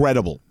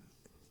 incredible.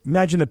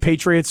 Imagine the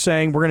Patriots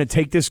saying, we're going to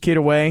take this kid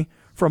away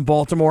from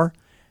Baltimore,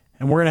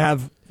 and we're going to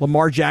have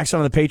Lamar Jackson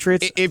on the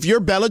Patriots. If you're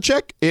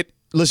Belichick,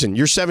 listen,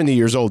 you're 70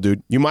 years old,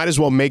 dude. You might as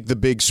well make the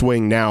big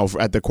swing now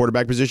at the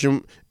quarterback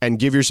position and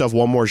give yourself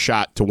one more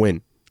shot to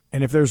win.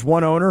 And if there's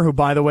one owner who,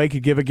 by the way,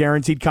 could give a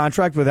guaranteed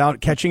contract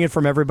without catching it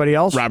from everybody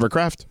else, Robert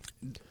Kraft.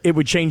 It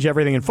would change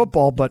everything in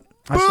football, but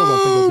I still don't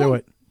think he'll do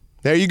it.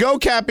 There you go,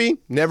 Cappy.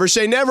 Never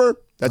say never.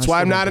 That's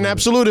why I'm not an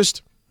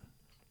absolutist.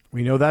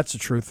 We know that's the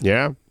truth.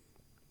 Yeah.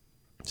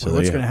 So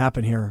what's going to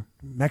happen here?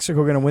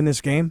 Mexico going to win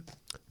this game?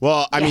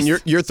 Well, I mean,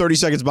 you're 30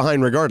 seconds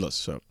behind regardless,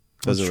 so it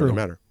doesn't That's really true.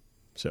 matter.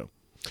 So,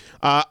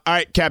 all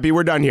right, Cappy,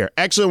 we're done here.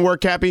 Excellent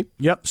work, Cappy.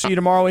 Yep. See you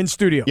tomorrow in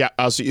studio. Yeah,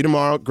 I'll see you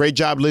tomorrow. Great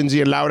job,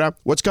 Lindsay and Laura.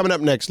 What's coming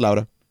up next,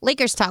 Laura?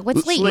 Lakers talk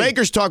with Slee.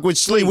 Lakers talk with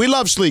Slee. We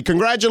love Slee.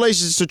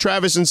 Congratulations to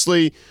Travis and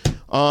Slee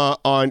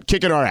on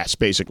kicking our ass,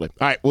 basically.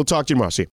 All right, we'll talk to you tomorrow. See you.